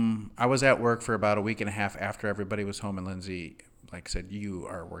home. I was at work for about a week and a half after everybody was home. And Lindsay, said, you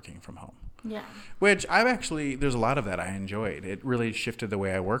are working from home. Yeah. Which there's a lot of that I enjoyed. It really shifted the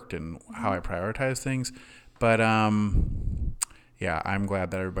way I worked and how I prioritize things. But, yeah, I'm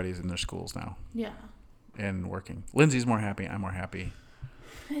glad that everybody's in their schools now Yeah. and working. Lindsay's more happy. I'm more happy.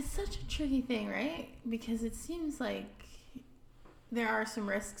 It's such a tricky thing, right? Because it seems like there are some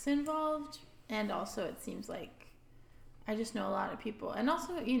risks involved, and also it seems like I just know a lot of people. And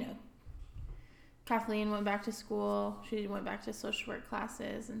also, Kathleen went back to school. She went back to social work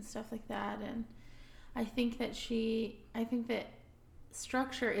classes and stuff like that. And I think that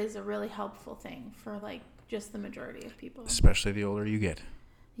structure is a really helpful thing for just the majority of people. Especially the older you get.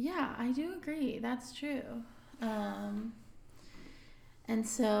 Yeah, I do agree. That's true. And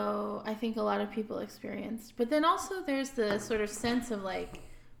so I think a lot of people experienced. But then also there's the sort of sense of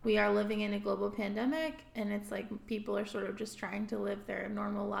we are living in a global pandemic, and it's people are sort of just trying to live their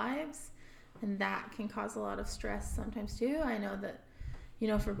normal lives. And that can cause a lot of stress sometimes too. I know that,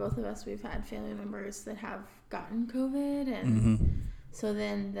 for both of us, we've had family members that have gotten COVID. And so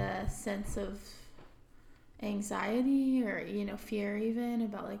then the sense of anxiety or, fear even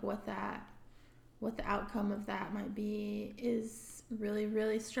about what the outcome of that might be is really,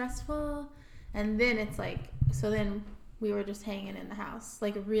 really stressful. And then it's so then we were just hanging in the house,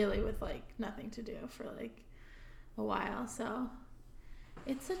 really with nothing to do for a while. So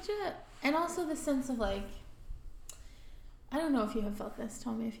it's and also the sense of I don't know if you have felt this,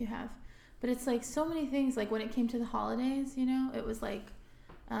 tell me if you have, but it's so many things, when it came to the holidays, it was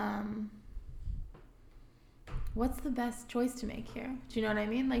what's the best choice to make here? Do you know what I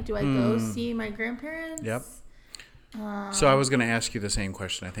mean? Do I go see my grandparents? Yep. So I was going to ask you the same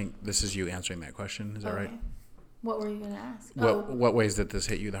question. I think this is you answering that question. Is that right? What were you going to ask? What ways did this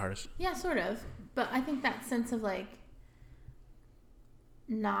hit you the hardest? Yeah, sort of. But I think that sense of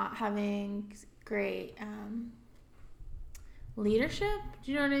not having great leadership.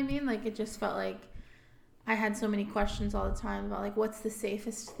 Do you know what I mean? It just felt I had so many questions all the time about what's the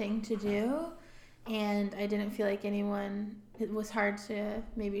safest thing to do. And I didn't feel it was hard to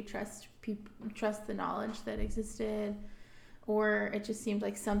maybe trust the knowledge that existed, or it just seemed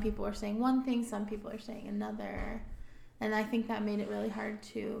like some people are saying one thing, some people are saying another. And I think that made it really hard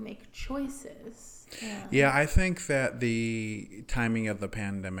to make choices. Yeah, I think that the timing of the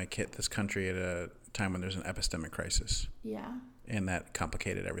pandemic hit this country at a time when there's an epistemic crisis. Yeah. And that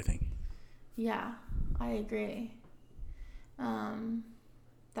complicated everything. Yeah, I agree.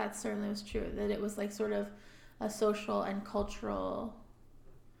 That certainly was true, that it was sort of a social and cultural,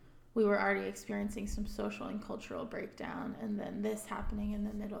 we were already experiencing some social and cultural breakdown, and then this happening in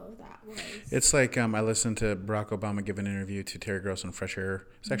the middle of that was... It's I listened to Barack Obama give an interview to Terry Gross on Fresh Air.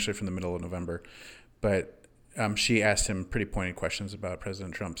 It's actually from the middle of November. But she asked him pretty pointed questions about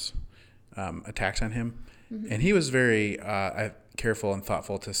President Trump's attacks on him. Mm-hmm. And he was very careful and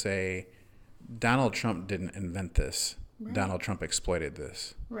thoughtful to say, Donald Trump didn't invent this. Right. Donald Trump exploited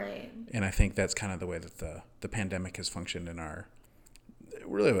this. Right. And I think that's kind of the way that the pandemic has functioned in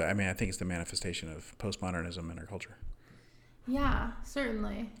really, I mean, I think it's the manifestation of postmodernism in our culture. Yeah,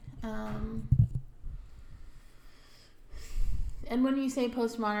 certainly. And when you say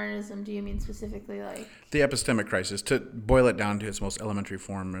postmodernism, do you mean specifically like the epistemic crisis? To boil it down to its most elementary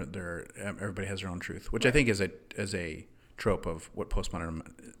form, everybody has their own truth, which I think is a trope of what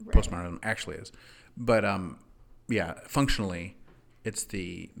postmodernism actually is. But yeah, functionally, it's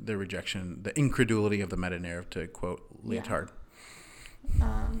the rejection, the incredulity of the meta narrative, to quote Leotard. Yeah.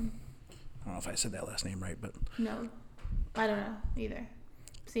 I don't know if I said that last name right, but No, I don't know either.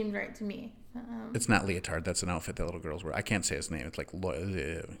 Seemed right to me. It's not Leotard. That's an outfit that little girls wear. I can't say his name. It's like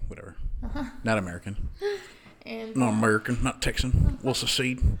whatever. Not American. And Not American. Not Texan. We'll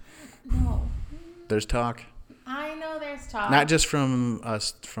secede. No. There's talk. I know there's talk. Not just from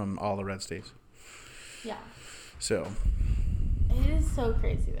us, from all the red states. Yeah. So. It is so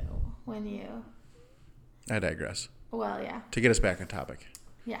crazy though when you. I digress. Well, yeah. To get us back on topic.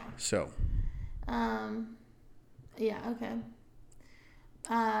 Yeah. So. Yeah. Okay.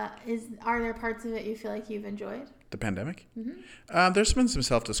 Are there parts of it you feel like you've enjoyed? The pandemic? Mm-hmm. There's been some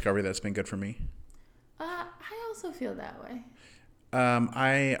self-discovery that's been good for me. I also feel that way.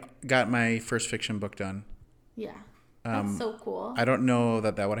 I got my first fiction book done. Yeah. That's so cool. I don't know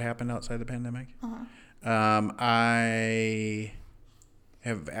that would have happened outside the pandemic. Uh-huh. I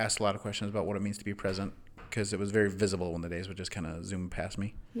have asked a lot of questions about what it means to be present, because it was very visible when the days would just kind of zoom past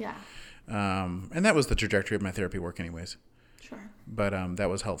me. Yeah. And that was the trajectory of my therapy work anyways. Sure. But that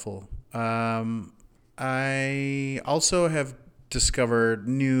was helpful. I also have discovered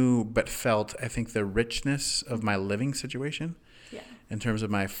I think, the richness of my living situation. Yeah. In terms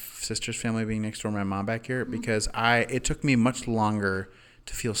of my sister's family being next door, my mom back here, because it took me much longer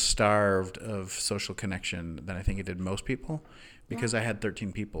to feel starved of social connection than I think it did most people, because I had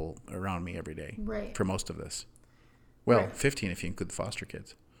 13 people around me every day for most of this. Well, 15 if you include the foster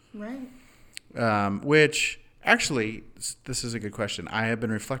kids. Right. Which, actually, this is a good question. I have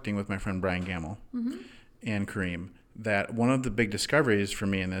been reflecting with my friend Brian Gamble and Kareem that one of the big discoveries for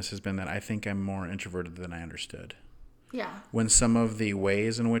me in this has been that I think I'm more introverted than I understood. Yeah. When some of the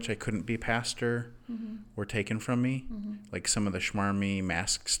ways in which I couldn't be pastor were taken from me, like some of the schmarmy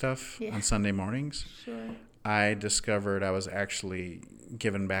mask stuff on Sunday mornings, I discovered I was actually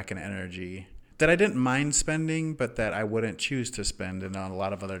given back an energy that I didn't mind spending, but that I wouldn't choose to spend in a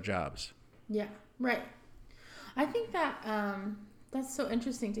lot of other jobs. Yeah, right. I think that that's so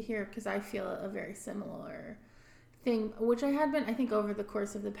interesting to hear, because I feel a very similar thing, which I had been, I think, over the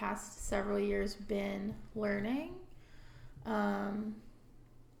course of the past several years been learning.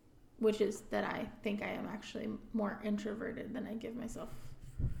 Which is that I think I am actually more introverted than I give myself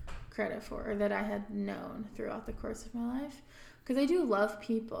credit for, or that I had known throughout the course of my life. Because I do love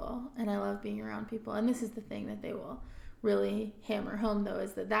people, and I love being around people. And this is the thing that they will really hammer home, though,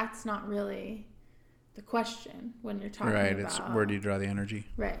 is that that's not really the question when you're talking about... Right, it's where do you draw the energy?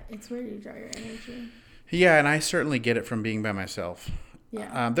 Right, it's where do you draw your energy. Yeah, and I certainly get it from being by myself.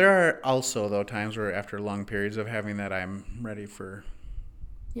 Yeah. There are also, though, times where after long periods of having that, I'm ready for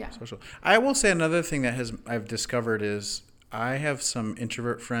social. I will say another thing that I've discovered is I have some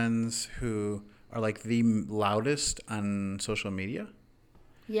introvert friends who are like the loudest on social media.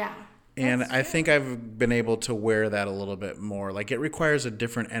 Yeah. And I think I've been able to wear that a little bit more. Like, it requires a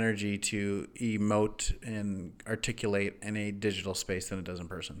different energy to emote and articulate in a digital space than it does in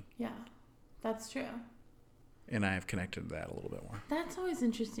person. Yeah, that's true. And I've connected to that a little bit more. That's always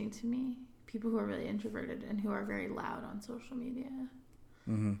interesting to me. People who are really introverted and who are very loud on social media.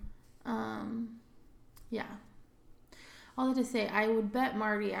 Yeah. All that to say, I would bet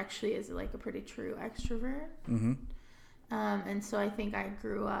Marty actually is like a pretty true extrovert. And so I think I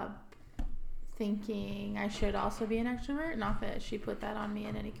grew up thinking I should also be an extrovert. Not that she put that on me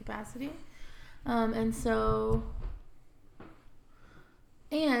in any capacity.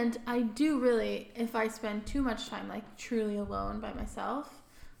 And I do really, if I spend too much time like truly alone by myself,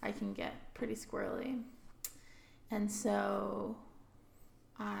 I can get pretty squirrely. And so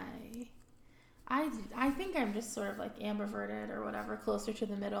I think I'm just sort of like ambiverted or whatever, closer to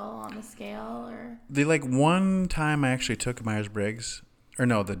the middle on the scale. Or the one time I actually took Myers-Briggs, or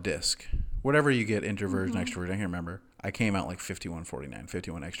no, the DISC, whatever you get, introversion, extroversion, I can't remember. I came out like 51-49,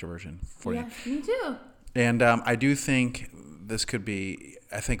 51 extroversion, 49. Yes, me too. And I do think this could be,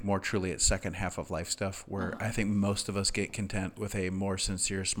 I think, more truly at second half of life stuff, where I think most of us get content with a more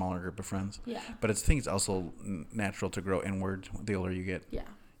sincere, smaller group of friends. Yeah. But I think it's also natural to grow inward the older you get. Yeah.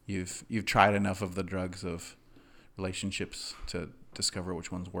 You've tried enough of the drugs of relationships to discover which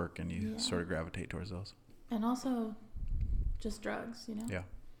ones work, and you sort of gravitate towards those. And also just drugs, you know? Yeah.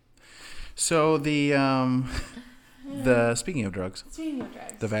 So the Speaking of drugs.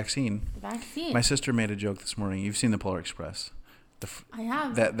 The vaccine. My sister made a joke this morning. You've seen the Polar Express. I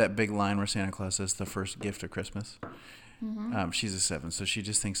have. That big line where Santa Claus says the first gift of Christmas. Mm-hmm. She's a 7, so she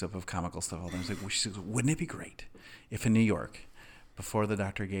just thinks of comical stuff all the time. She's like, she says, wouldn't it be great if in New York, before the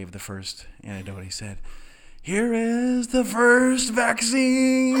doctor gave the first antidote, he said, "Here is the first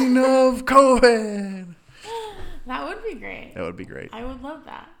vaccine of COVID." That would be great. That would be great. I would love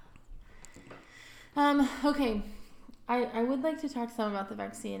that. Okay. I would like to talk some about the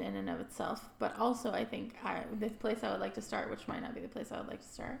vaccine in and of itself, but also I think the place I would like to start, which might not be the place I would like to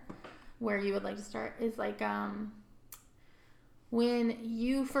start, where you would like to start, is like when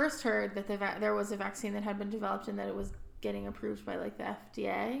you first heard that there was a vaccine that had been developed and that it was getting approved by like the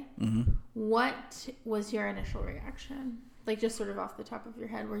FDA. Mm-hmm. What was your initial reaction? Like just sort of off the top of your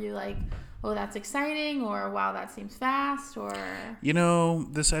head, were you like, "Oh, that's exciting," or "Wow, that seems fast," or?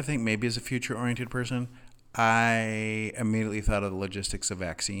 This I think maybe as a future-oriented person, I immediately thought of the logistics of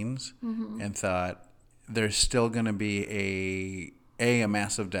vaccines and thought there's still going to be a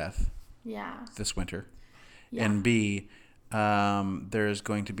massive death this winter, and B, there's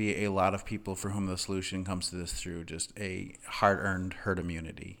going to be a lot of people for whom the solution comes to this through just a hard-earned herd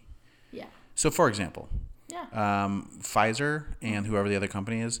immunity. Yeah. So, for example, Pfizer and whoever the other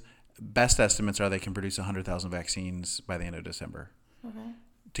company is, best estimates are they can produce 100,000 vaccines by the end of December. Okay.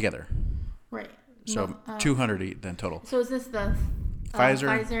 Together. Right. So 200 then total. So is this the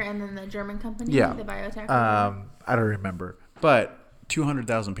Pfizer and then the German company? Yeah. The biotech? I don't remember. But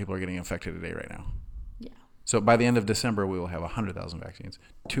 200,000 people are getting infected today right now. Yeah. So by the end of December, we will have 100,000 vaccines.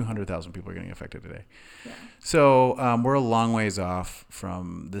 200,000 people are getting affected today. Yeah. So we're a long ways off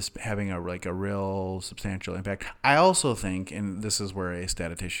from this having a real substantial impact. I also think, and this is where a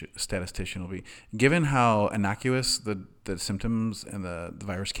statistician will be, given how innocuous the symptoms and the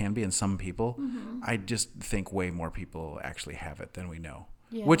virus can be in some people, I just think way more people actually have it than we know.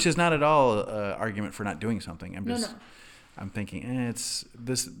 Yeah. Which is not at all an argument for not doing something. I'm thinking it's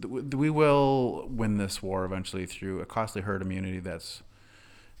this. We will win this war eventually through a costly herd immunity that's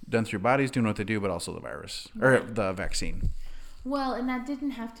done through bodies doing what they do, but also the virus or the vaccine. Well, and that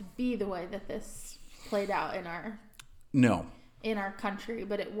didn't have to be the way that this played out in our country,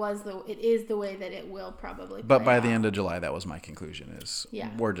 but it is the way that it will probably. But by the end of July, that was my conclusion: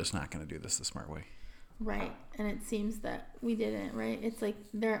 we're just not going to do this the smart way. Right, and it seems that we didn't. Right, it's like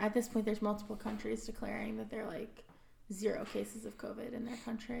at this point, there's multiple countries declaring that they're like 0 cases of COVID in their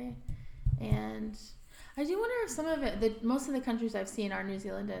country, and I do wonder if some of it, most of the countries I've seen are New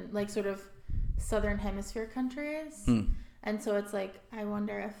Zealand and like sort of southern hemisphere countries, and so it's like I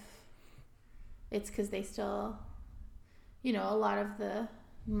wonder if it's because they still, a lot of the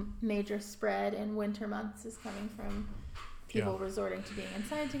major spread in winter months is coming from people resorting to being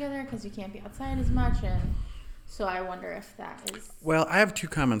inside together because you can't be outside as much, and so I wonder if that is... Well, I have 2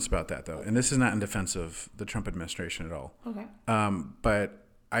 comments about that, though, and this is not in defense of the Trump administration at all. Okay. But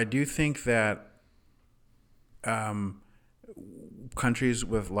I do think that countries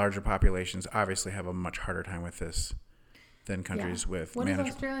with larger populations obviously have a much harder time with this than countries with... What is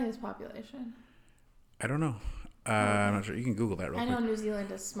Australia's population? I don't know. I'm not sure. You can Google that real quick. I know New Zealand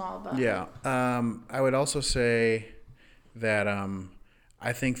is small, but... Yeah. I would also say that...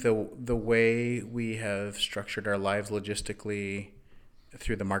 I think the way we have structured our lives logistically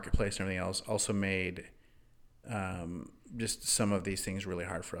through the marketplace and everything else also made just some of these things really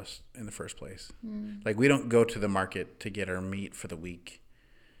hard for us in the first place. Like we don't go to the market to get our meat for the week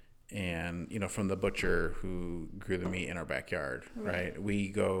and, from the butcher who grew the meat in our backyard, right? We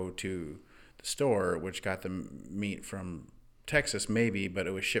go to the store, which got the meat from Texas maybe, but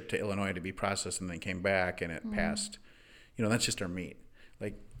it was shipped to Illinois to be processed and then came back and it passed. That's just our meat.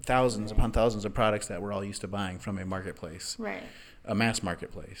 Like thousands upon thousands of products that we're all used to buying from a marketplace, a mass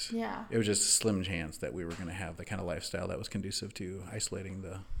marketplace. Yeah, it was just a slim chance that we were going to have the kind of lifestyle that was conducive to isolating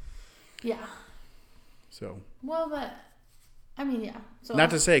the. Yeah. So. Well, but I mean, yeah. So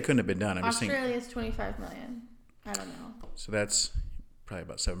not to say it couldn't have been done. Australia's 25 million. I don't know. So that's probably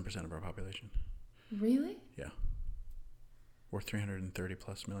about 7% of our population. Really? Yeah. We're 330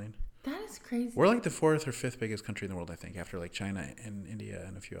 plus million. That is crazy. We're like the 4th or 5th biggest country in the world, I think, after like China and India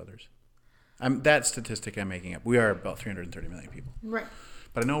and a few others. That statistic I'm making up. We are about 330 million people. Right.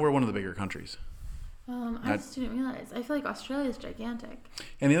 But I know we're one of the bigger countries. I just didn't realize. I feel like Australia is gigantic.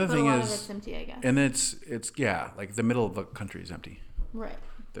 And the other thing a lot is, of it's empty, I guess. And it's like the middle of the country is empty. Right.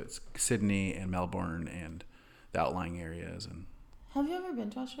 That's Sydney and Melbourne and the outlying areas. And have you ever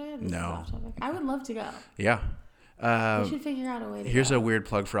been to Australia? No. I would love to go. Yeah. We should figure out a way to Here's go. a weird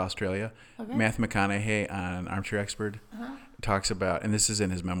plug for Australia. Okay. Matthew McConaughey on Armchair Expert talks about, and this is in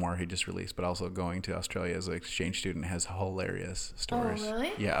his memoir he just released, but also going to Australia as an exchange student, has hilarious stories. Oh,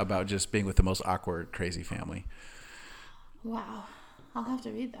 really? Yeah, about just being with the most awkward, crazy family. Wow. I'll have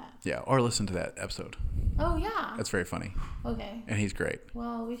to read that. Yeah, or listen to that episode. Oh, yeah. That's very funny. Okay. And he's great.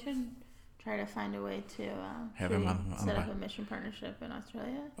 Well, we should try to find a way to Have him on set the up a mission partnership in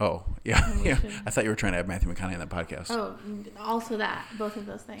Australia. Oh, yeah. And we Yeah. should- I thought you were trying to have Matthew McConaughey on the podcast. Oh, also that. Both of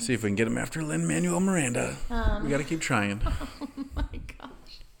those things. See if we can get him after Lin-Manuel Miranda. We got to keep trying. Oh, my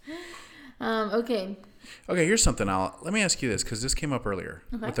gosh. Okay. Okay, here's something. Let me ask you this, because this came up earlier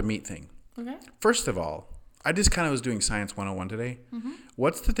with the meat thing. Okay. First of all, I just kind of was doing Science 101 today.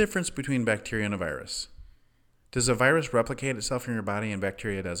 What's the difference between bacteria and a virus? Does a virus replicate itself in your body and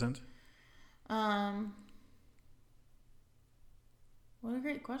bacteria doesn't? What a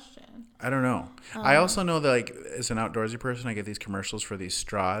great question. I don't know. I also know that, like, as an outdoorsy person, I get these commercials for these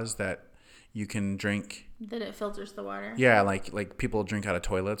straws that you can drink. That it filters the water? Yeah, like people drink out of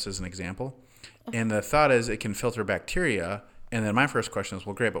toilets as an example. And the thought is it can filter bacteria. And then my first question is,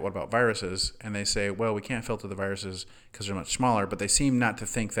 well, great, but what about viruses? And they say, well, we can't filter the viruses because they're much smaller, but they seem not to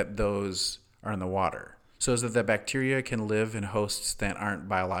think that those are in the water. So is it that bacteria can live in hosts that aren't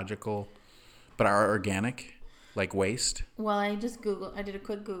biological but are organic, like waste? Well, I did a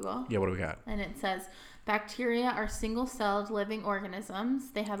quick Google. Yeah, what do we got? And it says, bacteria are single-celled living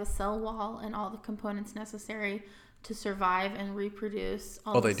organisms. They have a cell wall and all the components necessary to survive and reproduce.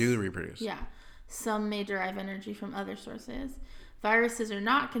 They do reproduce. Yeah. Some may derive energy from other sources. Viruses are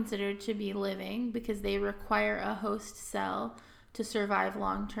not considered to be living because they require a host cell to survive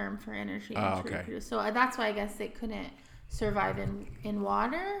long-term for energy and to reproduce. So that's why I guess they couldn't survive in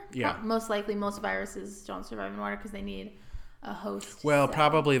water. Yeah. Most likely, most viruses don't survive in water because they need a host Well, cell.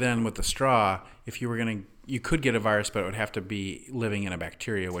 probably then with the straw, if you were you could get a virus, but it would have to be living in a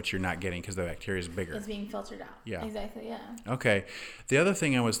bacteria, which you're not getting because the bacteria is bigger. It's being filtered out. Yeah. Exactly, yeah. Okay. The other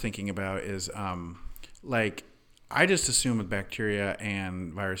thing I was thinking about is, I just assume with bacteria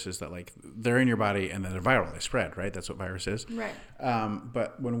and viruses that, like, they're in your body and then they're viral. They spread, right? That's what virus is. Right.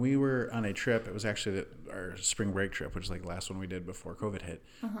 But when we were on a trip, it was actually our spring break trip, which is like the last one we did before COVID hit.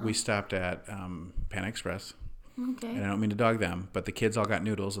 We stopped at Pan Express. Okay. And I don't mean to dog them, but the kids all got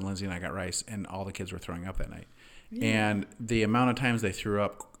noodles and Lindsay and I got rice, and all the kids were throwing up that night. Yeah. And the amount of times they threw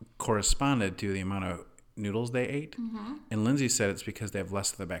up corresponded to the amount of noodles they ate. And Lindsay said it's because they have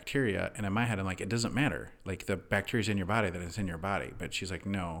less of the bacteria. And in my head, I'm like, it doesn't matter. Like, the bacteria's in your body, that it's in your body. But she's like,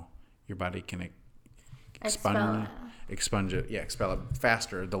 no, your body can expel it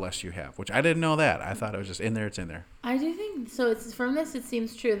faster the less you have, which I didn't know that. I thought it was just in there, it's in there. I do think so. It's from this, it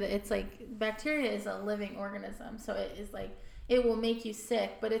seems true that it's like bacteria is a living organism, so it is like it will make you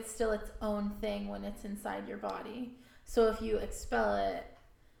sick, but it's still its own thing when it's inside your body. So if you expel it,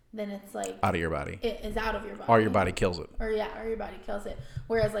 then it's like out of your body. It is out of your body, or your body kills it, or your body kills it.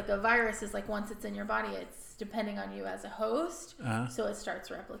 Whereas like a virus is like once it's in your body, it's depending on you as a host, so it starts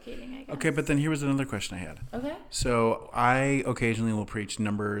replicating, I guess. Okay, but then here was another question I had. Okay. So I occasionally will preach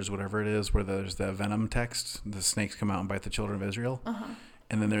Numbers, whatever it is, where there's the venom text, the snakes come out and bite the children of Israel.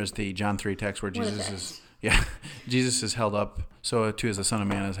 And then there's the John 3 text where Jesus is held up. So too as the Son of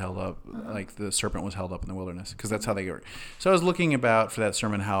Man is held up, like the serpent was held up in the wilderness, because that's how they work. So I was looking about for that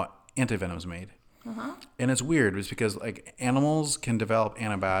sermon how antivenom is made. And it's weird, it's because like animals can develop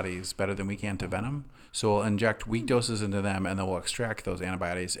antibodies better than we can to venom. So we'll inject weak doses into them, and then we'll extract those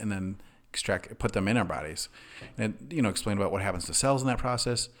antibodies, and then put them in our bodies, and explain about what happens to cells in that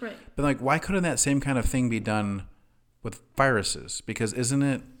process. Right. But like, why couldn't that same kind of thing be done with viruses? Because isn't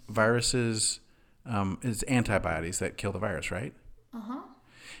it viruses? It's antibodies that kill the virus, right?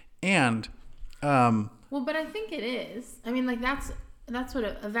 And well, but I think it is. I mean, like that's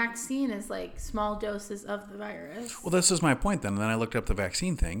what a vaccine is, like small doses of the virus. Well, this is my point then. And then I looked up the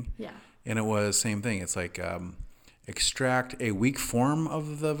vaccine thing. Yeah. And it was same thing. It's like extract a weak form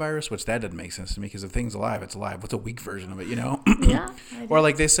of the virus, which that didn't make sense to me, because if thing's alive, it's alive. What's a weak version of it, Yeah. Or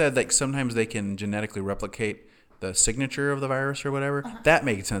like they said, like sometimes they can genetically replicate the signature of the virus or whatever. That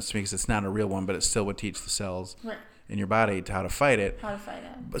made sense to me because it's not a real one, but it still would teach the cells in your body how to fight it.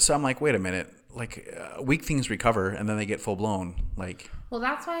 But so I'm like, wait a minute. Like weak things recover and then they get full blown. Like, well,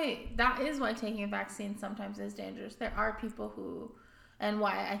 that is why taking a vaccine sometimes is dangerous. There are people who, and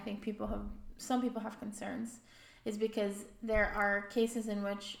why I think some people have concerns, is because there are cases in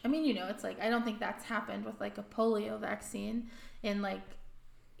which, I mean, it's like, I don't think that's happened with like a polio vaccine in like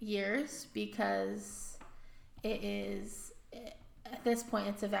years, because it is, at this point,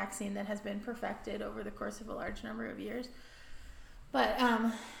 it's a vaccine that has been perfected over the course of a large number of years. But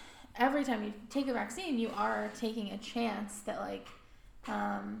every time you take a vaccine, you are taking a chance that like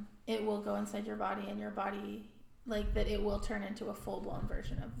it will go inside your body, and your body, like, that it will turn into a full-blown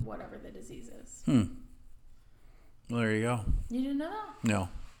version of whatever the disease is. Well, there you go. You didn't know that? No.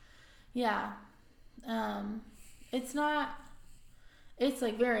 Yeah. It's not, it's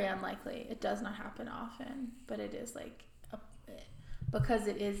like very unlikely. It does not happen often, but it is like, because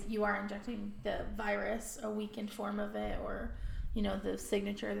it is, you are injecting the virus, a weakened form of it, or, you know, the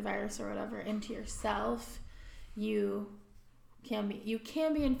signature of the virus or whatever into yourself. You can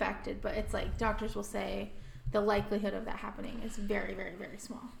be infected, but it's like doctors will say the likelihood of that happening is very, very, very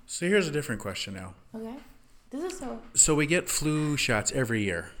small. So here's a different question now. Okay. This is So we get flu shots every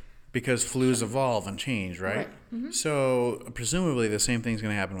year because flus evolve and change, right? Mm-hmm. So presumably the same thing's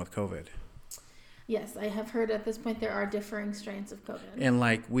going to happen with COVID. Yes, I have heard at this point there are differing strains of COVID. And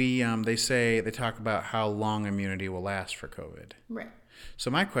like they talk about how long immunity will last for COVID. Right.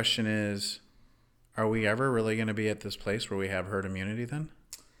 So my question is, are we ever really going to be at this place where we have herd immunity then?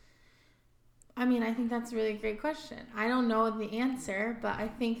 I mean, I think that's a really great question. I don't know the answer, but I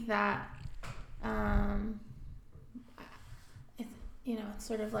think that, it's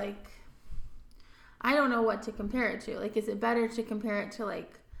sort of like, I don't know what to compare it to. Like, is it better to compare it to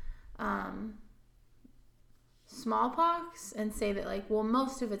like, smallpox and say that like, well,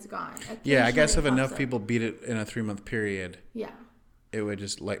 most of it's gone. Yeah, I guess if Occasionally it enough pops up. people beat it in a 3-month period, Yeah. it would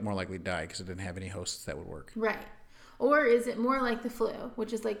just more likely die because it didn't have any hosts that would work. Right. Or is it more like the flu,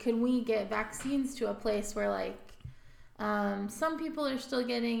 which is like, can we get vaccines to a place where like some people are still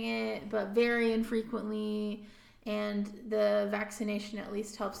getting it, but very infrequently, and the vaccination at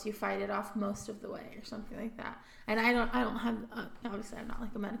least helps you fight it off most of the way, or something like that. And I don't have, obviously I'm not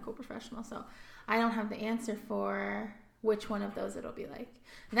like a medical professional, so I don't have the answer for which one of those it'll be like.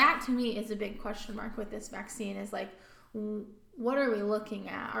 That to me is a big question mark with this vaccine, is like, what are we looking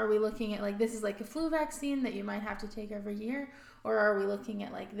at? Are we looking at like, this is like a flu vaccine that you might have to take every year? Or are we looking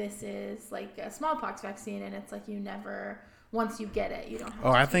at like, this is like a smallpox vaccine and it's like you never, once you get it, you don't have to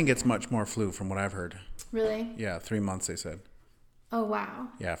I think it's much more flu from what I've heard. Really? Yeah, 3 months they said. Oh, wow.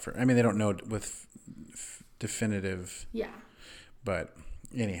 Yeah, they don't know with definitive. Yeah. But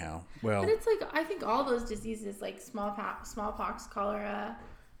anyhow, well. But it's like, I think all those diseases like smallpox, cholera,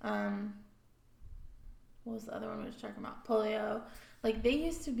 what was the other one we were talking about? Polio. Like, they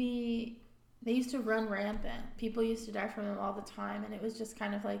used to run rampant. People used to die from them all the time. And it was just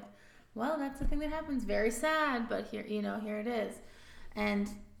kind of like, well, that's the thing that happens. Very sad, but here it is. And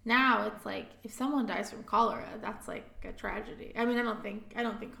now it's like, if someone dies from cholera, that's like a tragedy. I mean, I don't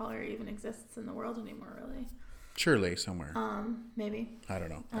think cholera even exists in the world anymore, really. Surely somewhere. Maybe. I don't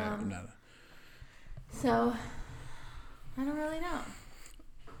know. I'm not. So, I don't really know.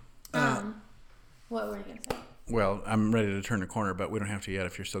 What were you going to say? Well, I'm ready to turn the corner, but we don't have to yet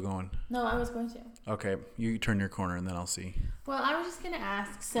if you're still going. No, I was going to. Okay, you turn your corner and then I'll see. Well, I was just going to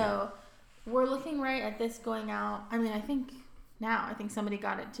ask. So, we're looking right at this going out. I mean, I think somebody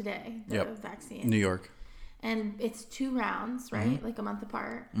got it today, the vaccine. New York. And it's 2 rounds, right? Mm-hmm. Like a month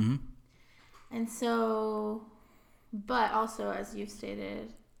apart. Mm-hmm. And so, but also, as you've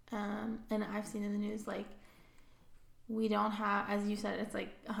stated, and I've seen in the news, like, we don't have, as you said, it's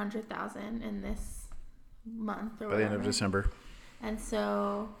like 100,000 in this month or whatever. By the end of December. And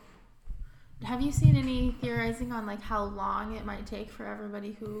so, have you seen any theorizing on like how long it might take for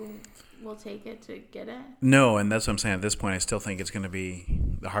everybody who will take it to get it? No, and that's what I'm saying. At this point, I still think it's going to be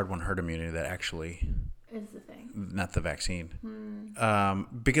the hard-won herd immunity that actually is the thing, not the vaccine.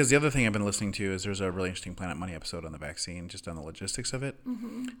 Because the other thing I've been listening to is there's a really interesting Planet Money episode on the vaccine, just on the logistics of it.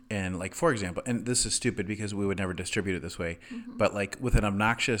 Mm-hmm. And like, for example, and this is stupid because we would never distribute it this way, but like with an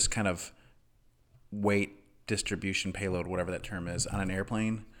obnoxious kind of weight distribution payload, whatever that term is, on an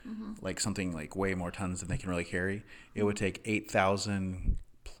airplane, like something like way more tons than they can really carry, it would take 8,000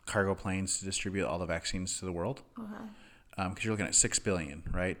 cargo planes to distribute all the vaccines to the world. Okay. Because you're looking at 6 billion,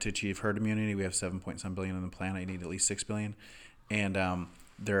 right? To achieve herd immunity, we have 7.some billion on the planet. You need at least 6 billion. And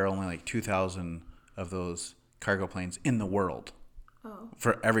there are only like 2,000 of those cargo planes in the world. Oh.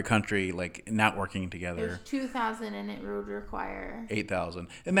 For every country, like, not working together. There's 2,000 and it would require 8,000.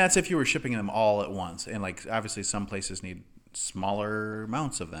 And that's if you were shipping them all at once. And like, obviously some places need smaller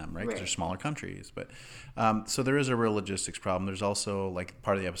amounts of them, right? Because they're smaller countries. But so there is a real logistics problem. There's also, like,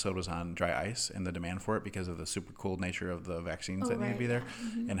 part of the episode was on dry ice and the demand for it because of the super cooled nature of the vaccines that need to be there.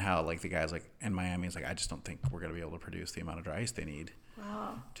 And how, like, the guys like in Miami is like, I just don't think we're going to be able to produce the amount of dry ice they need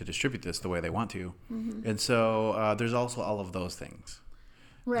to distribute this the way they want to. And so there's also all of those things.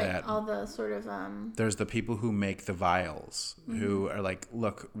 Right. That All the sort of there's the people who make the vials who are like,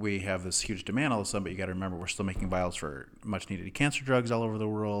 look, we have this huge demand all of a sudden, but you got to remember we're still making vials for much needed cancer drugs all over the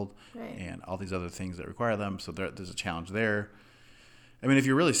world and all these other things that require them. So there's a challenge there. I mean, if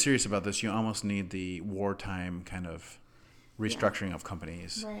you're really serious about this, you almost need the wartime kind of restructuring of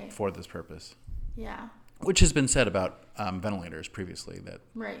companies for this purpose. Yeah. Which has been said about ventilators previously. That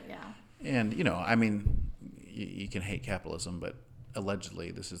Right, yeah. And, you know, I mean, you can hate capitalism, but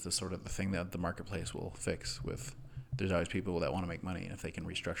allegedly this is the sort of the thing that the marketplace will fix with. There's always people that want to make money, and if they can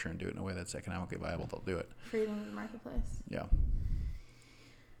restructure and do it in a way that's economically viable, they'll do it. Freedom of the marketplace. Yeah.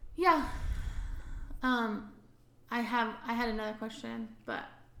 Yeah. I had another question, but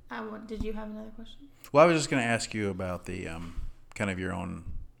did you have another question? Well, I was just going to ask you about the kind of your own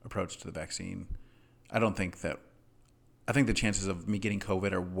approach to the vaccine. I think the chances of me getting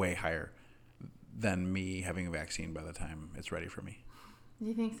COVID are way higher than me having a vaccine by the time it's ready for me. Do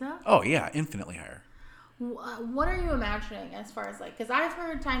you think so? Oh, yeah, infinitely higher. What are you imagining as far as like, because I've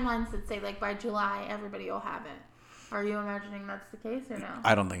heard timelines that say like by July everybody will have it. Are you imagining that's the case or no?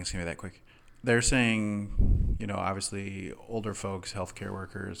 I don't think it's going to be that quick. They're saying, you know, obviously older folks, healthcare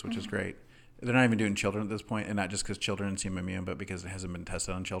workers, which is great. They're not even doing children at this point, and not just because children seem immune, but because it hasn't been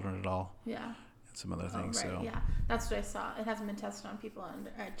tested on children at all. Yeah. And some other things. Right, so yeah. That's what I saw. It hasn't been tested on people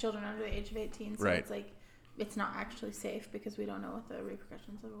children under the age of 18, so it's like it's not actually safe because we don't know what the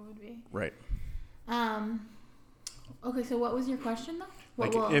repercussions of it would be. Right. Okay, so what was your question though?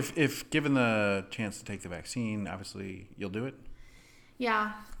 If given the chance to take the vaccine, obviously you'll do it.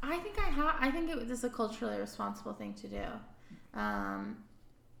 Yeah, I think I think it was a culturally responsible thing to do, and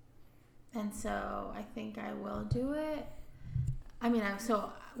so I think I will do it. I mean,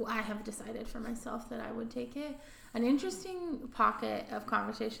 I have decided for myself that I would take it. An interesting pocket of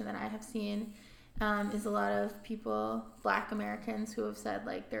conversation that I have seen is a lot of people, Black Americans, who have said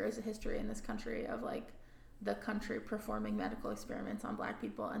like there is a history in this country of like the country performing medical experiments on Black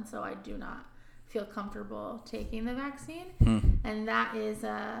people, and so I do not feel comfortable taking the vaccine. And that is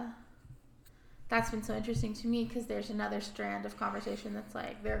that's been so interesting to me because there's another strand of conversation that's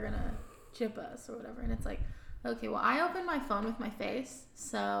like they're gonna chip us or whatever, and it's like, okay, well, I open my phone with my face,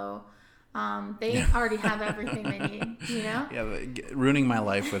 so they already have everything they need, you know? Yeah, ruining my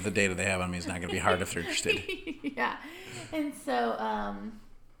life with the data they have on me is not going to be hard if they're interested. Yeah, and so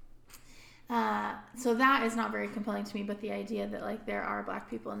so that is not very compelling to me, but the idea that like there are Black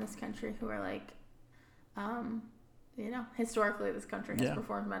people in this country who are like, you know, historically this country has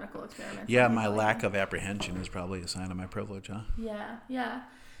performed medical experiments. Yeah, my lack of apprehension is probably a sign of my privilege, huh? Yeah.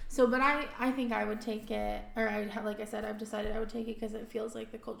 So, but I think I would take it, or like I said, I've decided I would take it because it feels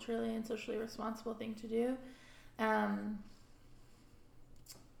like the culturally and socially responsible thing to do.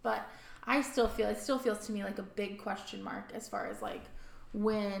 But it still feels to me like a big question mark as far as like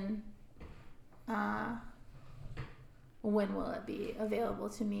when will it be available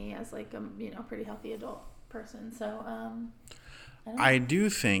to me as like a, you know, pretty healthy adult person. So, I do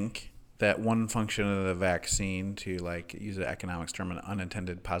think that one function of the vaccine, to like use an economics term, an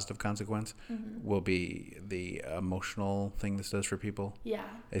unintended positive consequence, will be the emotional thing this does for people. Yeah.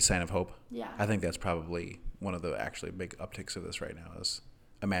 A sign of hope. Yeah. I think that's probably one of the actually big upticks of this right now is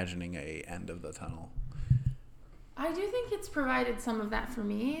imagining a end of the tunnel. I do think it's provided some of that for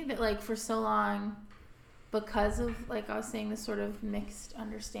me, that like for so long, because of like I was saying, this sort of mixed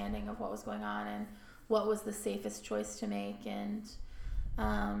understanding of what was going on and what was the safest choice to make, and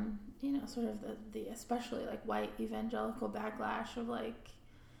you know, sort of the especially like white evangelical backlash of like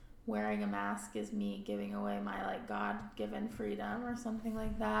wearing a mask is me giving away my like God-given freedom or something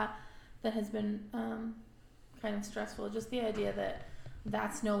like that has been kind of stressful. Just the idea that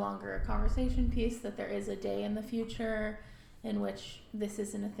that's no longer a conversation piece, that there is a day in the future in which this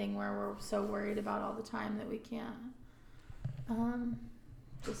isn't a thing where we're so worried about all the time that we can't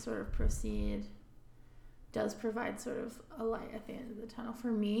just sort of proceed, does provide sort of a light at the end of the tunnel for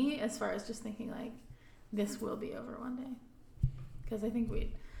me, as far as just thinking like this will be over one day. Because I think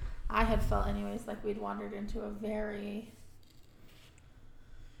I had felt anyways like we'd wandered into a very,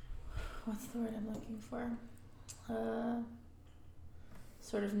 what's the word I'm looking for?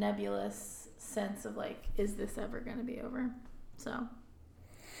 Sort of nebulous sense of like, is this ever going to be over? So.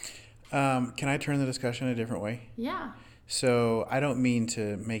 Can I turn the discussion a different way? Yeah. So I don't mean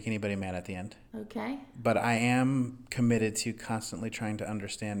to make anybody mad at the end. Okay. But I am committed to constantly trying to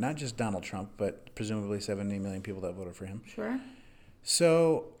understand not just Donald Trump, but presumably 70 million people that voted for him. Sure.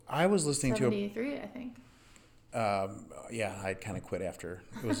 So I was listening 73, I think. Yeah, I kind of quit after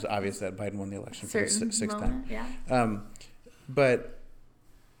it was obvious that Biden won the election for the sixth moment, time. Yeah. But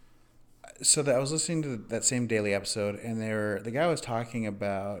So that I was listening to that same daily episode, and the guy was talking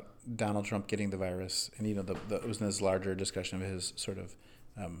about Donald Trump getting the virus, and it was in this larger discussion of his sort of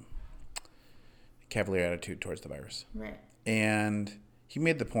cavalier attitude towards the virus. Right. And he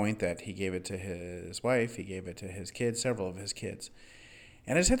made the point that he gave it to his wife, he gave it to his kids, several of his kids,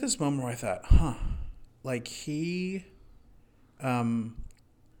 and I just had this moment where I thought, like he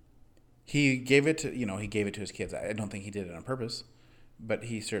gave it to his kids. I don't think he did it on purpose. But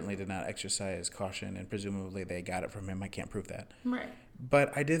he certainly did not exercise caution, and presumably they got it from him. I can't prove that. Right.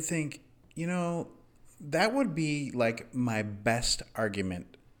 But I did think, that would be like my best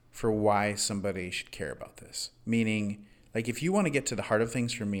argument for why somebody should care about this. Meaning, like, if you want to get to the heart of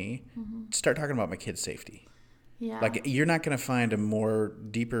things for me, start talking about my kids' safety. Yeah. Like, you're not going to find a more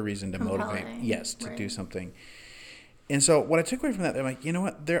deeper reason to motivate, to right. do something. And so what I took away from that, I'm like, you know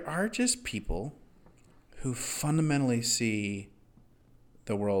what? There are just people who fundamentally see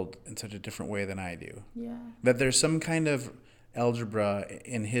the world in such a different way than I do. Yeah. That there's some kind of algebra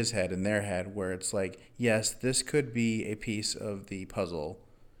in his head, in their head, where it's like, yes, this could be a piece of the puzzle.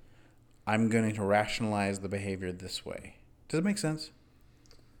 I'm going to rationalize the behavior this way. Does it make sense?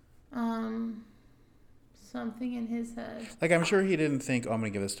 Something in his head. Like, I'm sure he didn't think, I'm going to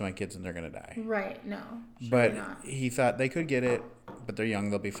give this to my kids and they're going to die. Right. No. But not. he thought they could get it, but they're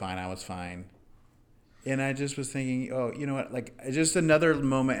young, they'll be fine. I was fine. And I just was thinking, you know what? Like, just another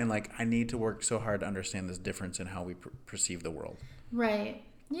moment, and like, I need to work so hard to understand this difference in how we perceive the world. Right.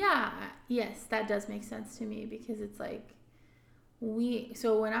 Yeah. Yes, that does make sense to me, because it's like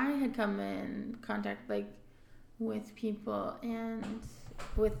so when I had come in contact like with people and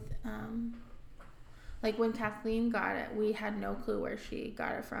with like when Kathleen got it, we had no clue where she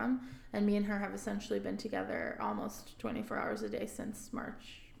got it from, and me and her have essentially been together almost 24 hours a day since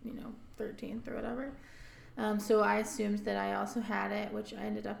March 13th or whatever. So I assumed that I also had it, which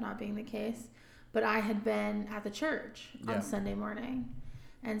ended up not being the case. But I had been at the church on Sunday morning.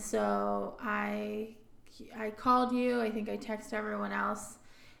 And so I called you. I think I texted everyone else.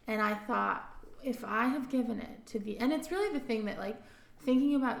 And I thought, if I have given it to and it's really the thing that, like,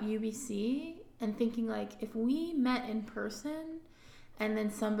 thinking about UBC and thinking, like, if we met in person and then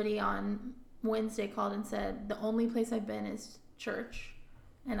somebody on Wednesday called and said, the only place I've been is church,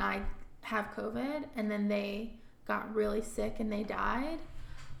 and I have COVID, and then they got really sick and they died,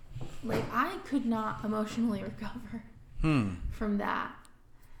 like, I could not emotionally recover from that.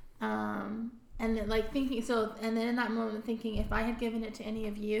 And then, like, thinking, and then in that moment thinking, if I had given it to any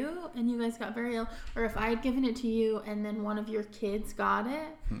of you and you guys got very ill, or if I had given it to you and then one of your kids got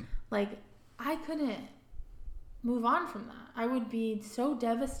it, like, I couldn't move on from that. I would be so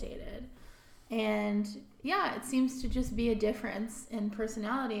devastated. And yeah, it seems to just be a difference in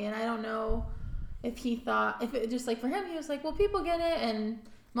personality. And I don't know if it just, like, for him, he was like, well, people get it and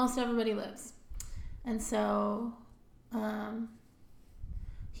most everybody lives. And so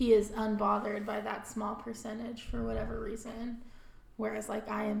he is unbothered by that small percentage for whatever reason. Whereas, like,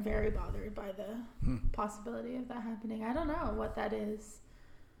 I am very bothered by the possibility of that happening. I don't know what that is.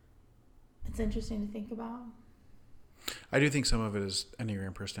 It's interesting to think about. I do think some of it is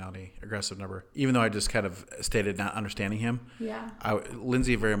Enneagram personality, aggressive number. Even though I just kind of stated not understanding him. Yeah.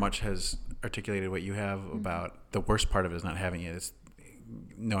 Lindsay very much has articulated what you have about the worst part of it is not having it. It's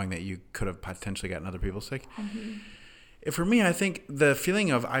knowing that you could have potentially gotten other people sick. For me, I think the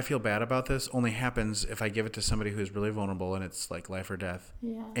feeling of I feel bad about this only happens if I give it to somebody who's really vulnerable and it's like life or death.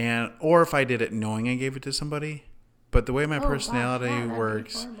 Yeah. Or if I did it knowing I gave it to somebody. But the way my personality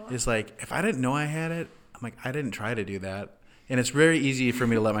works is like, if I didn't know I had it, I'm like, I didn't try to do that. And it's very easy for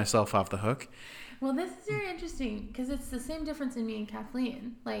me to let myself off the hook. Well, this is very interesting because it's the same difference in me and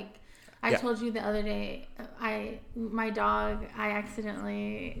Kathleen. Like, I told you the other day, my dog,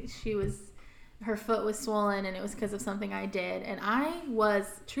 her foot was swollen and it was because of something I did. And I was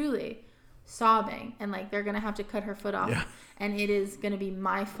truly sobbing and like, they're going to have to cut her foot off and it is going to be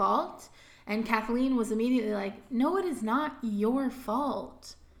my fault. And Kathleen was immediately like, no, it is not your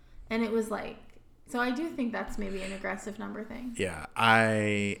fault. And it was like, so I do think that's maybe an aggressive number thing. Yeah.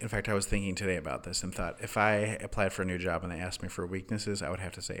 In fact, I was thinking today about this and thought if I applied for a new job and they asked me for weaknesses, I would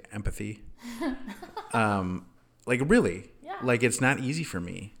have to say empathy. Like, really. Yeah. Like, it's not easy for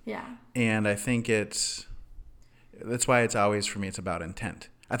me. Yeah. And I think that's why it's always, for me, it's about intent.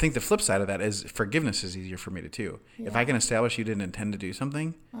 I think the flip side of that is forgiveness is easier for me to do. Yeah. If I can establish you didn't intend to do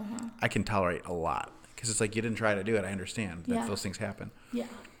something, I can tolerate a lot. Because it's like, you didn't try to do it. I understand that those things happen. Yeah.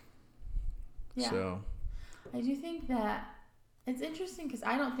 Yeah. So, I do think that it's interesting because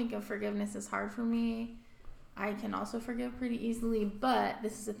I don't think of forgiveness as hard for me. I can also forgive pretty easily, but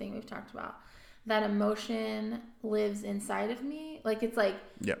this is the thing we've talked about. that emotion lives inside of me. Like, it's like,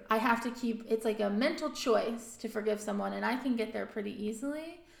 Yep. I have to keep, it's like a mental choice to forgive someone, and I can get there pretty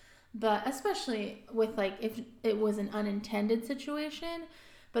easily. But especially with, like, if it was an unintended situation,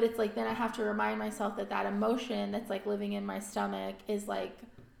 but it's like, then I have to remind myself that that emotion that's like living in my stomach is like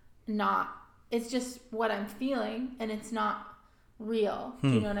not, it's just what I'm feeling, and it's not real. Do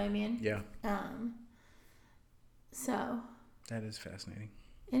you know what I mean? Yeah. So. That is fascinating.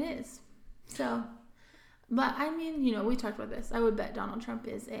 It is. So, but I mean, we talked about this. I would bet Donald Trump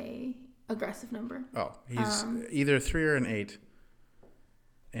is a aggressive number. Oh, he's either 3 or an 8,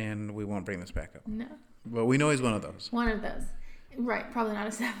 and we won't bring this back up. No. But we know he's one of those. One of those. Right. Probably not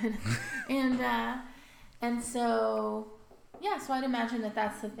a 7. and so, yeah, so I'd imagine that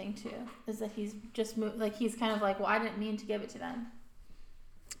that's the thing too, is that he's just moved, like, he's kind of like, well, I didn't mean to give it to them.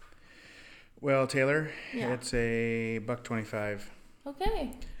 Well, Taylor, it's a $1.25.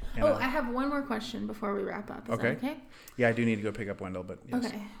 Okay. And I have one more question before we wrap up. Is that okay? Yeah, I do need to go pick up Wendell, but yes.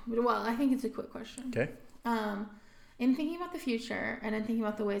 Okay. Well, I think it's a quick question. Okay. In thinking about the future and in thinking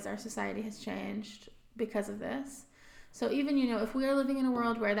about the ways our society has changed because of this, so even, if we are living in a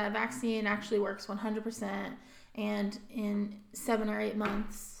world where that vaccine actually works 100% and in 7 or 8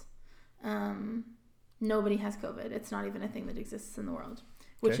 months, nobody has COVID. It's not even a thing that exists in the world,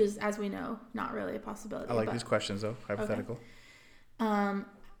 which is, as we know, not really a possibility. I like these questions, though. Hypothetical. Okay.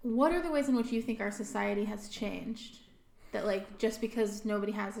 What are the ways in which you think our society has changed? That, like, just because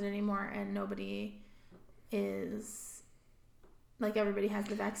nobody has it anymore and nobody is, like, everybody has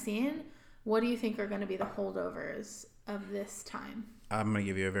the vaccine, what do you think are going to be the holdovers of this time? I'm going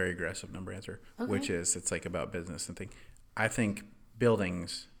to give you a very aggressive number answer, which is, it's like about business and thing. I think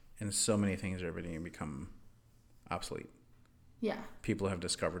buildings and so many things are going to become obsolete. Yeah. People have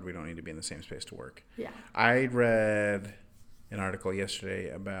discovered we don't need to be in the same space to work. Yeah. I read an article yesterday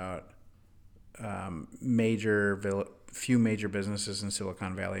about few major businesses in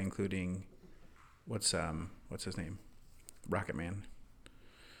Silicon Valley, including what's his name, Rocket Man.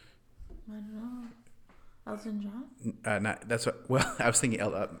 I don't know. Elton John? I was thinking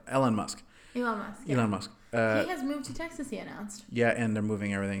Elon Musk. Elon Musk. Yeah. Elon Musk. He has moved to Texas, he announced. Yeah, and they're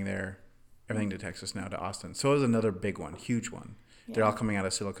moving everything to Texas now, to Austin. So it was another big one, huge one. Yeah. They're all coming out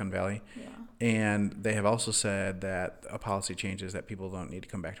of Silicon Valley. Yeah. And they have also said that a policy change is that people don't need to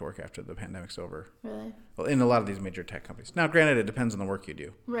come back to work after the pandemic's over. Really? Well, in a lot of these major tech companies. Now, granted, it depends on the work you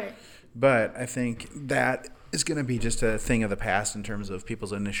do. Right. But I think that is going to be just a thing of the past in terms of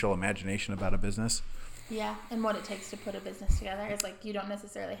people's initial imagination about a business. Yeah, and what it takes to put a business together is, like, you don't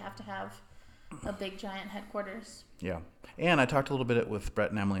necessarily have to have a big giant headquarters. Yeah. And I talked a little bit with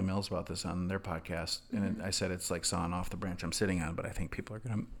Brett and Emily Mills about this on their podcast, and I said it's like sawing off the branch I'm sitting on, but I think people are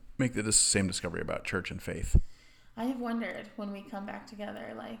going to make the same discovery about church and faith. I have wondered when we come back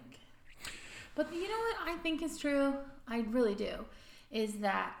together, like, but you know what I think is true? I really do. Is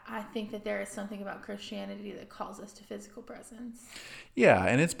that I think that there is something about Christianity that calls us to physical presence. Yeah,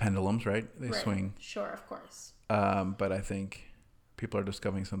 and it's pendulums, right? They swing. Sure, of course. But I think people are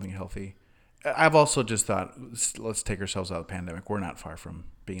discovering something healthy. I've also just thought, let's take ourselves out of the pandemic. We're not far from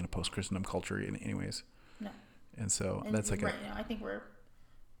being in a post-Christendom culture in anyways. No. And so that's like I think we're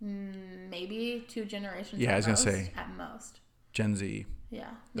maybe 2 generations I was going to say. At most. Gen Z.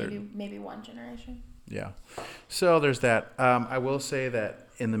 Yeah, maybe 1 generation. Yeah. So there's that. I will say that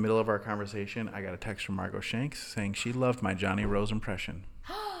in the middle of our conversation, I got a text from Margot Shanks saying she loved my Johnny Rose impression.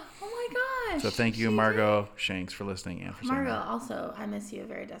 Oh my gosh. So thank you, Margot Shanks, for listening and for saying Margot, that. also, I miss you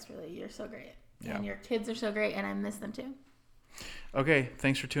very desperately. You're so great. Yeah. And your kids are so great, and I miss them too. Okay.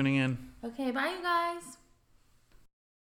 Thanks for tuning in. Okay. Bye, you guys.